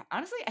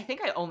 Honestly, I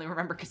think I only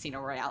remember Casino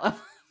Royale.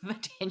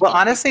 Well,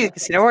 honestly,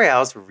 Casino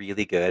Royale is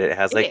really good. It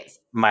has It like is.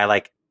 my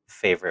like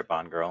favorite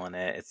Bond girl in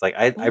it. It's like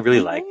I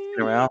really like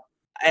Casino Royale.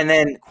 And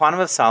then Quantum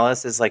of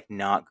Solace is like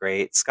not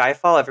great.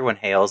 Skyfall, everyone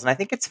hails, and I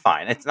think it's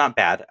fine. It's not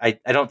bad. I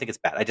don't think it's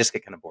bad. I just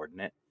get kind of bored in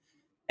it.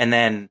 And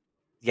then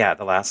yeah,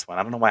 the last one.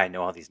 I don't know why I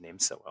know all these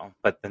names so well,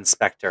 but then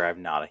Spectre,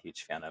 I'm not a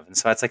huge fan of. And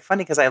so it's like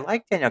funny because I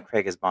like Daniel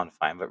Craig as Bond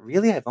fine, but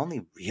really I've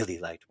only really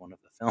liked one of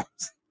the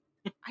films.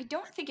 I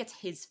don't think it's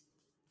his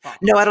fault.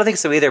 No, I don't think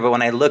so either. But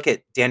when I look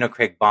at Daniel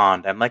Craig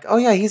Bond, I'm like, oh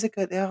yeah, he's a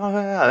good.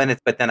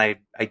 But then I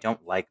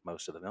don't like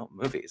most of the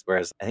movies.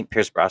 Whereas I think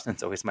Pierce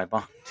Brosnan's always my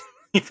Bond,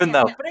 even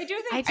though. But I do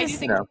think I just-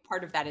 think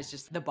part of that is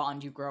just the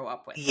Bond you grow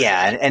up with. right?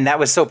 Yeah, and that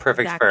was so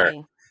perfect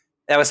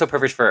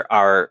for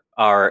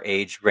our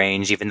age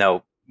range. Even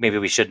though maybe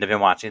we shouldn't have been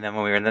watching them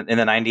when we were in the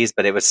 90s,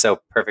 but it was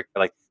so perfect for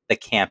like the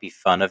campy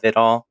fun of it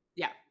all.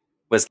 Yeah,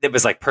 it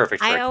was like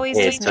perfect for I always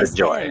kids just to miss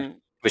enjoy. him.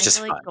 It was I just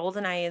feel fun. like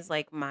GoldenEye is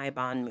like my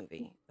Bond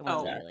movie. The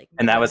one that I like.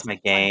 And that was my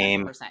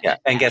game. 100%. Yeah.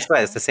 And Yeah. guess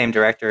what? It's the same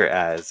director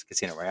as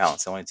Casino Royale.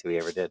 It's the only two he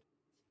ever did.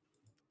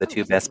 The two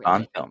is it best really?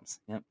 Bond films.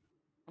 Yep.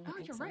 Oh, Makes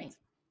you're sense. right.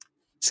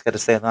 Just got to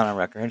say that on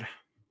record.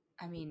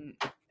 I mean,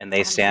 And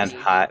they stand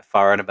Honestly. high,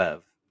 far and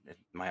above, in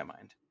my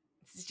mind.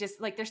 it's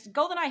just like there's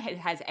GoldenEye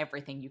has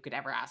everything you could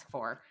ever ask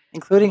for,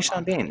 Including Come Sean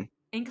on. Bean.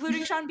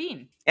 including Sean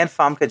Bean. And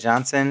Famke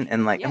Johnson.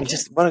 And like, I mean, Yes.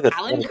 just what a good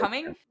Alan what a good-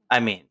 Cumming. I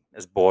mean,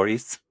 as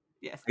Boris.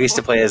 Yes, I used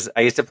to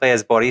play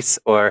as Boris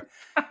or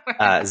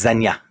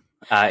Zenya.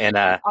 In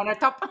on a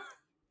top.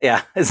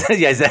 yeah.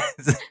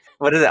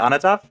 What is it? On a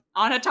top?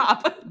 On a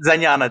top.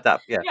 Zenya on a top.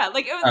 Yeah. Yeah,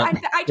 like it was.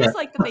 I just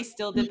like that they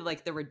still did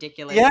like the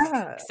ridiculous,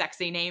 Yeah.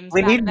 sexy names.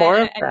 We back need then, more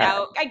of and that.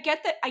 now I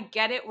get that. I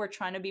get it. We're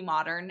trying to be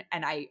modern,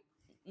 and I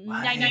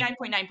Why?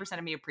 99.9%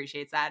 of me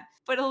appreciates that.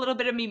 But a little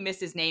bit of me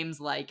misses names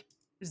like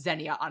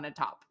Xenia on a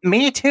top.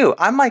 Me too.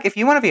 I'm like, if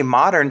you want to be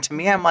modern, to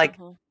me, I'm like,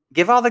 Mhm.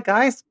 give all the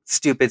guys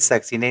stupid,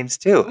 sexy names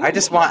too. I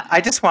just want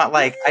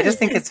like, I just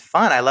think it's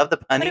fun. I love the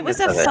But it was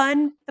punniness of it.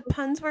 fun. The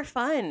puns were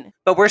fun.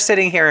 But we're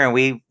sitting here and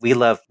we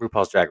love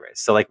RuPaul's Drag Race.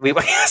 So like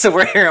so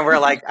we're here and we're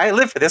like, I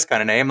live for this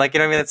kind of name. Like, you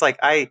know what I mean? It's like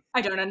I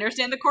don't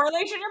understand the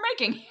correlation you're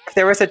making. if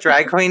there was a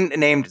drag queen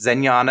named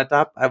Xenia on the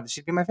top,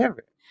 she'd be my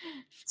favorite.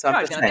 So No, I'm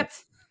I was just like,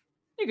 saying.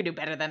 you could do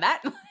better than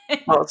that.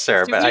 Well,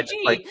 sure, Do but I GG.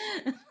 just like,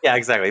 yeah,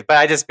 exactly. But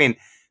I just mean,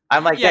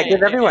 I'm like, Yeah, give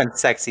yeah. everyone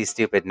sexy,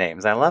 stupid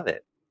names. I love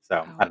it. So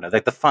I don't know,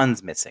 like the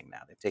fun's missing now.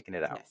 They've taken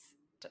it out.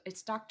 Yes.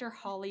 It's Dr.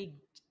 Holly.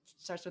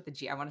 Starts with a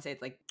G. I want to say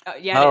it's like, Oh.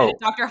 it's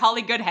Dr.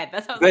 Holly Goodhead.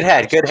 That's how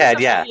Goodhead,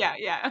 yeah.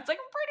 Yeah. It's like,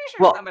 I'm pretty sure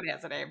Well, somebody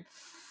has a name.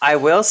 I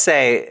will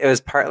say it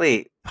was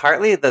partly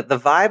the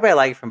vibe I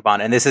like from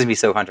Bond, and this is me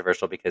so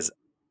controversial because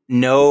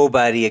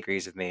nobody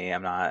agrees with me.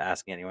 I'm not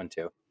asking anyone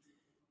to.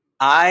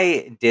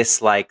 I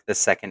dislike the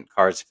second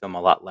Cars film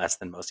a lot less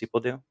than most people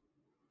do.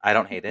 I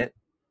don't hate it.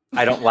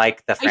 I don't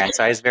like the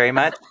franchise very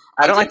much.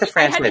 I don't like the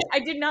franchise. I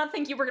did not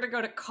think you were going to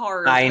go to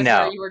Cars. I was know.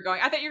 Where you were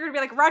going. I thought you were going to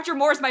be like, Roger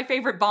Moore's my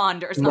favorite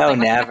Bond or something. No, like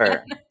never.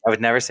 that. I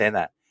would never say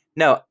that.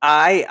 No,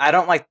 I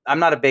don't like. I'm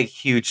not a big,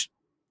 huge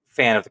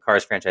fan of the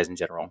Cars franchise in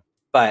general.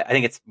 But I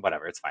think it's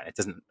whatever. It's fine. It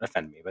doesn't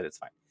offend me, but it's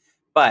fine.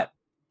 But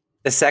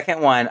the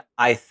second one,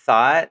 I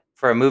thought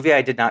for a movie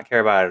I did not care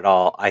about at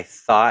all. I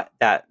thought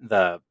that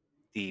the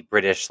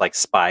British like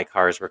spy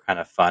cars were kind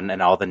of fun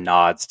and all the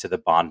nods to the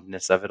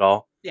Bondness of it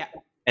all. Yeah.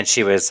 And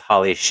she was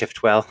Holly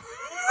Shiftwell.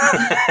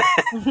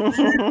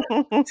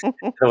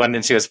 The one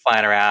and she was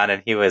flying around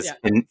and he was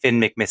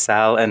Finn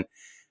McMissile. And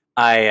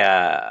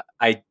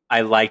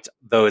I liked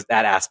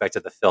that aspect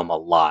of the film a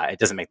lot. It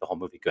doesn't make the whole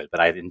movie good, but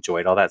I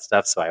enjoyed all that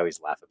stuff, so I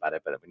always laugh about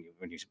it. But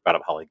when you brought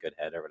up Holly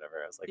Goodhead or whatever,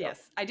 I was like, yes,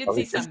 oh, I did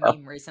Holly see some Goodhead.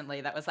 meme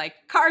recently that was like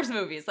Cars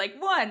movies,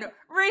 like 1,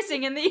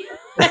 racing in the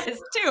US,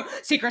 2,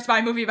 secret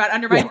spy movie about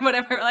undermining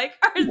whatever, like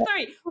Cars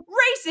 3,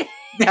 racing.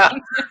 Yeah,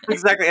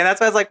 exactly. And that's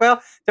why I was like,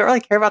 well, don't really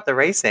care about the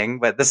racing,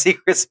 but the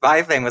secret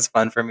spy thing was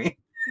fun for me.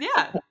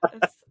 Yeah.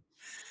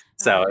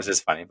 So it was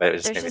just funny, but it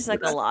was just There's made me just do like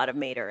that. a lot of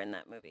Mater in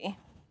that movie.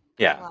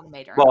 Yeah. A lot of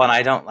Mater. Well, and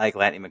I don't like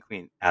Lightning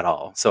McQueen at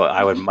all, so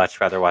I would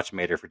much rather watch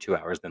Mater for 2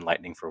 hours than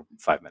Lightning for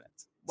 5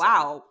 minutes. So,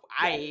 Wow,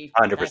 yeah,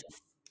 100%.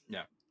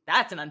 Yeah.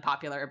 That's an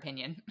unpopular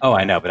opinion. Oh,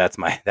 I know, but that's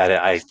I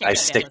Can't stand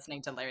stick.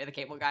 listening to Larry the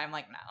Cable Guy. I'm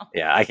like, no.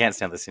 Yeah, I can't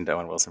stand listening to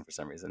Owen Wilson for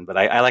some reason, but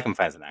I like him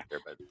fine as an actor.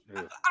 But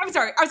ugh. I'm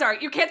sorry.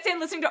 You can't stand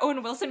listening to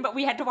Owen Wilson, but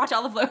we had to watch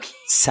all of Loki.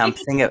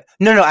 Something.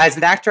 No. As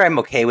an actor, I'm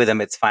okay with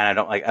him. It's fine. I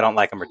don't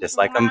like him or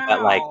dislike him.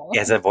 But like Wow.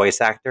 as a voice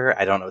actor,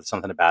 I don't know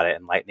something about it.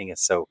 And Lightning is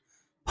so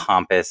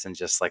pompous and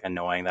just like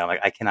annoying that I'm like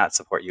I cannot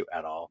support you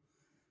at all,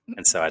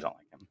 and so I don't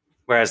like him.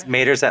 Whereas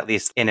Mater's at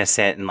least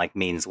innocent and like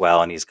means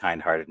well, and he's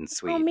kind-hearted and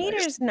sweet. Oh, and I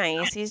Mater's just-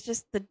 nice. He's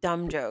just the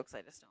dumb jokes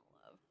I just don't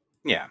love.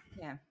 yeah.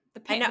 Yeah.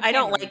 I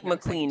don't like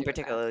McQueen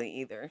particularly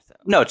either. So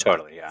No,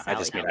 totally, yeah. I Sally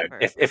just mean Helper.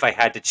 if I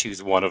had to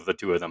choose one of the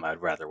two of them,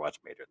 I'd rather watch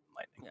Major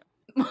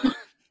Than Lightning.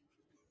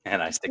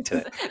 And I stick to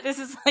it. This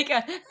is like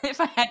if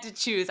I had to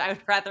choose, I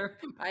would rather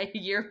buy a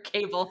year of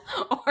cable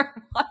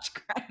or watch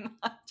Crime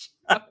Watch.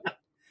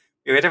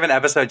 We would have an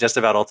episode just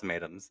about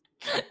ultimatums.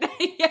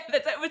 Yeah,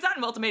 it's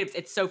not ultimatums.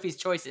 It's Sophie's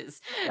choices.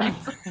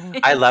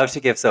 I love to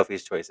give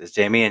Sophie's choices.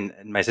 Jamie and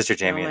my sister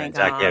Jamie and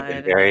Jackie have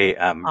been very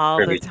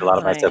privy to a lot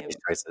of my Sophie's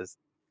choices.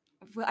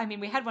 Well, I mean,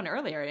 we had one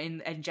earlier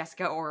in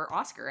Jessica or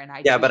Oscar, and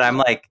I. Yeah, but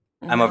I'm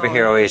over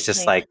here always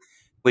just like,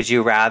 would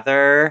you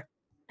rather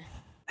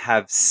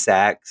have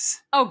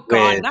sex? Oh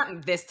God,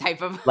 not this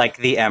type of like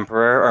the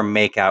Emperor or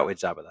make out with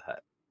Jabba the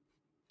Hutt?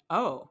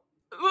 Oh.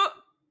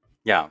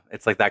 Yeah,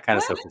 it's like that kind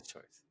of Sophie's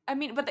choice. I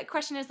mean, but the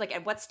question is, like,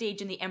 at what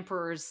stage in the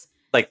Emperor's...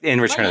 Like,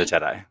 in Return of the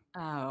Jedi.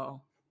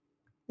 Oh.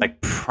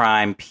 Like,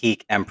 prime,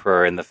 peak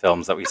Emperor in the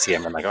films that we see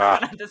him in, like, oh.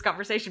 This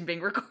conversation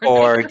being recorded.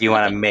 Or do you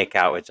want to make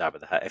out with Jabba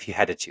the Hutt, if you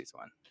had to choose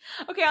one?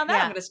 Okay, on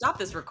that, I'm going to stop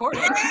this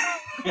recording.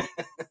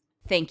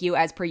 Thank you,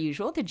 as per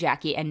usual, to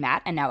Jackie and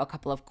Matt, and now a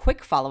couple of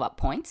quick follow-up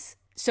points.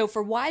 So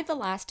for Y the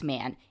Last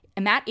Man...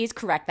 Matt is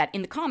correct that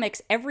in the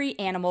comics, every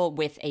animal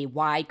with a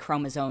Y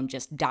chromosome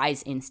just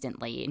dies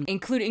instantly,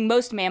 including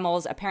most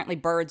mammals. Apparently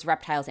birds,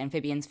 reptiles,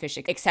 amphibians, fish,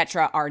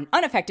 etc. are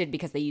unaffected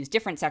because they use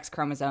different sex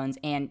chromosomes,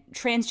 and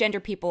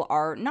transgender people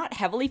are not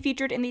heavily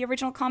featured in the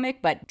original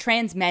comic, but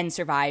trans men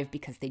survive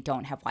because they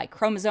don't have Y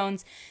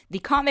chromosomes. The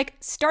comic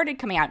started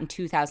coming out in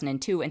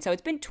 2002, and so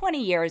it's been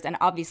 20 years, and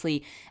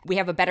obviously we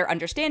have a better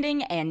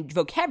understanding and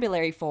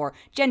vocabulary for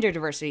gender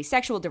diversity,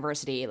 sexual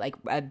diversity, like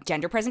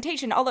gender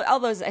presentation, all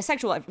those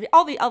sexual...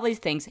 all these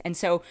things, and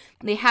so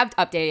they have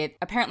updated.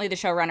 Apparently the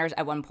showrunners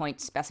at one point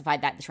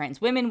specified that the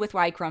trans women with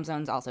Y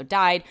chromosomes also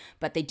died,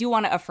 but they do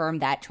want to affirm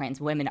that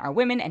trans women are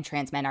women and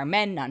trans men are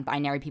men,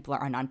 non-binary people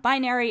are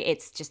non-binary.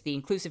 It's just the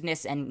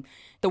inclusiveness and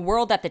the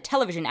world that the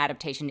television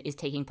adaptation is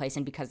taking place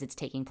in, because it's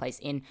taking place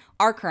in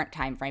our current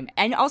time frame.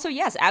 And also,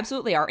 yes,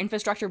 absolutely, our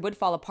infrastructure would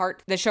fall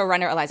apart. The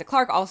showrunner Eliza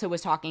Clark also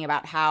was talking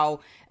about how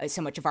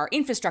so much of our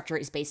infrastructure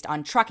is based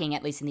on trucking,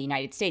 at least in the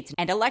United States,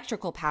 and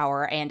electrical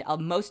power, and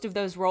most of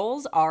those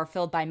roles are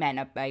filled by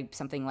men, by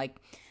something like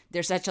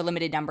there's such a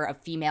limited number of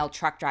female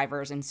truck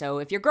drivers, and so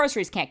if your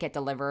groceries can't get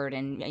delivered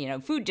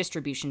and, food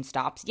distribution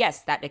stops,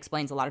 yes, that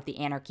explains a lot of the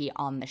anarchy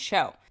on the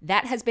show.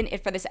 That has been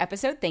it for this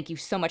episode. Thank you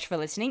so much for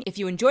listening. If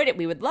you enjoyed it,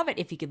 we would love it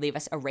if you could leave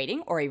us a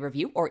rating or a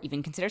review or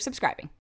even consider subscribing.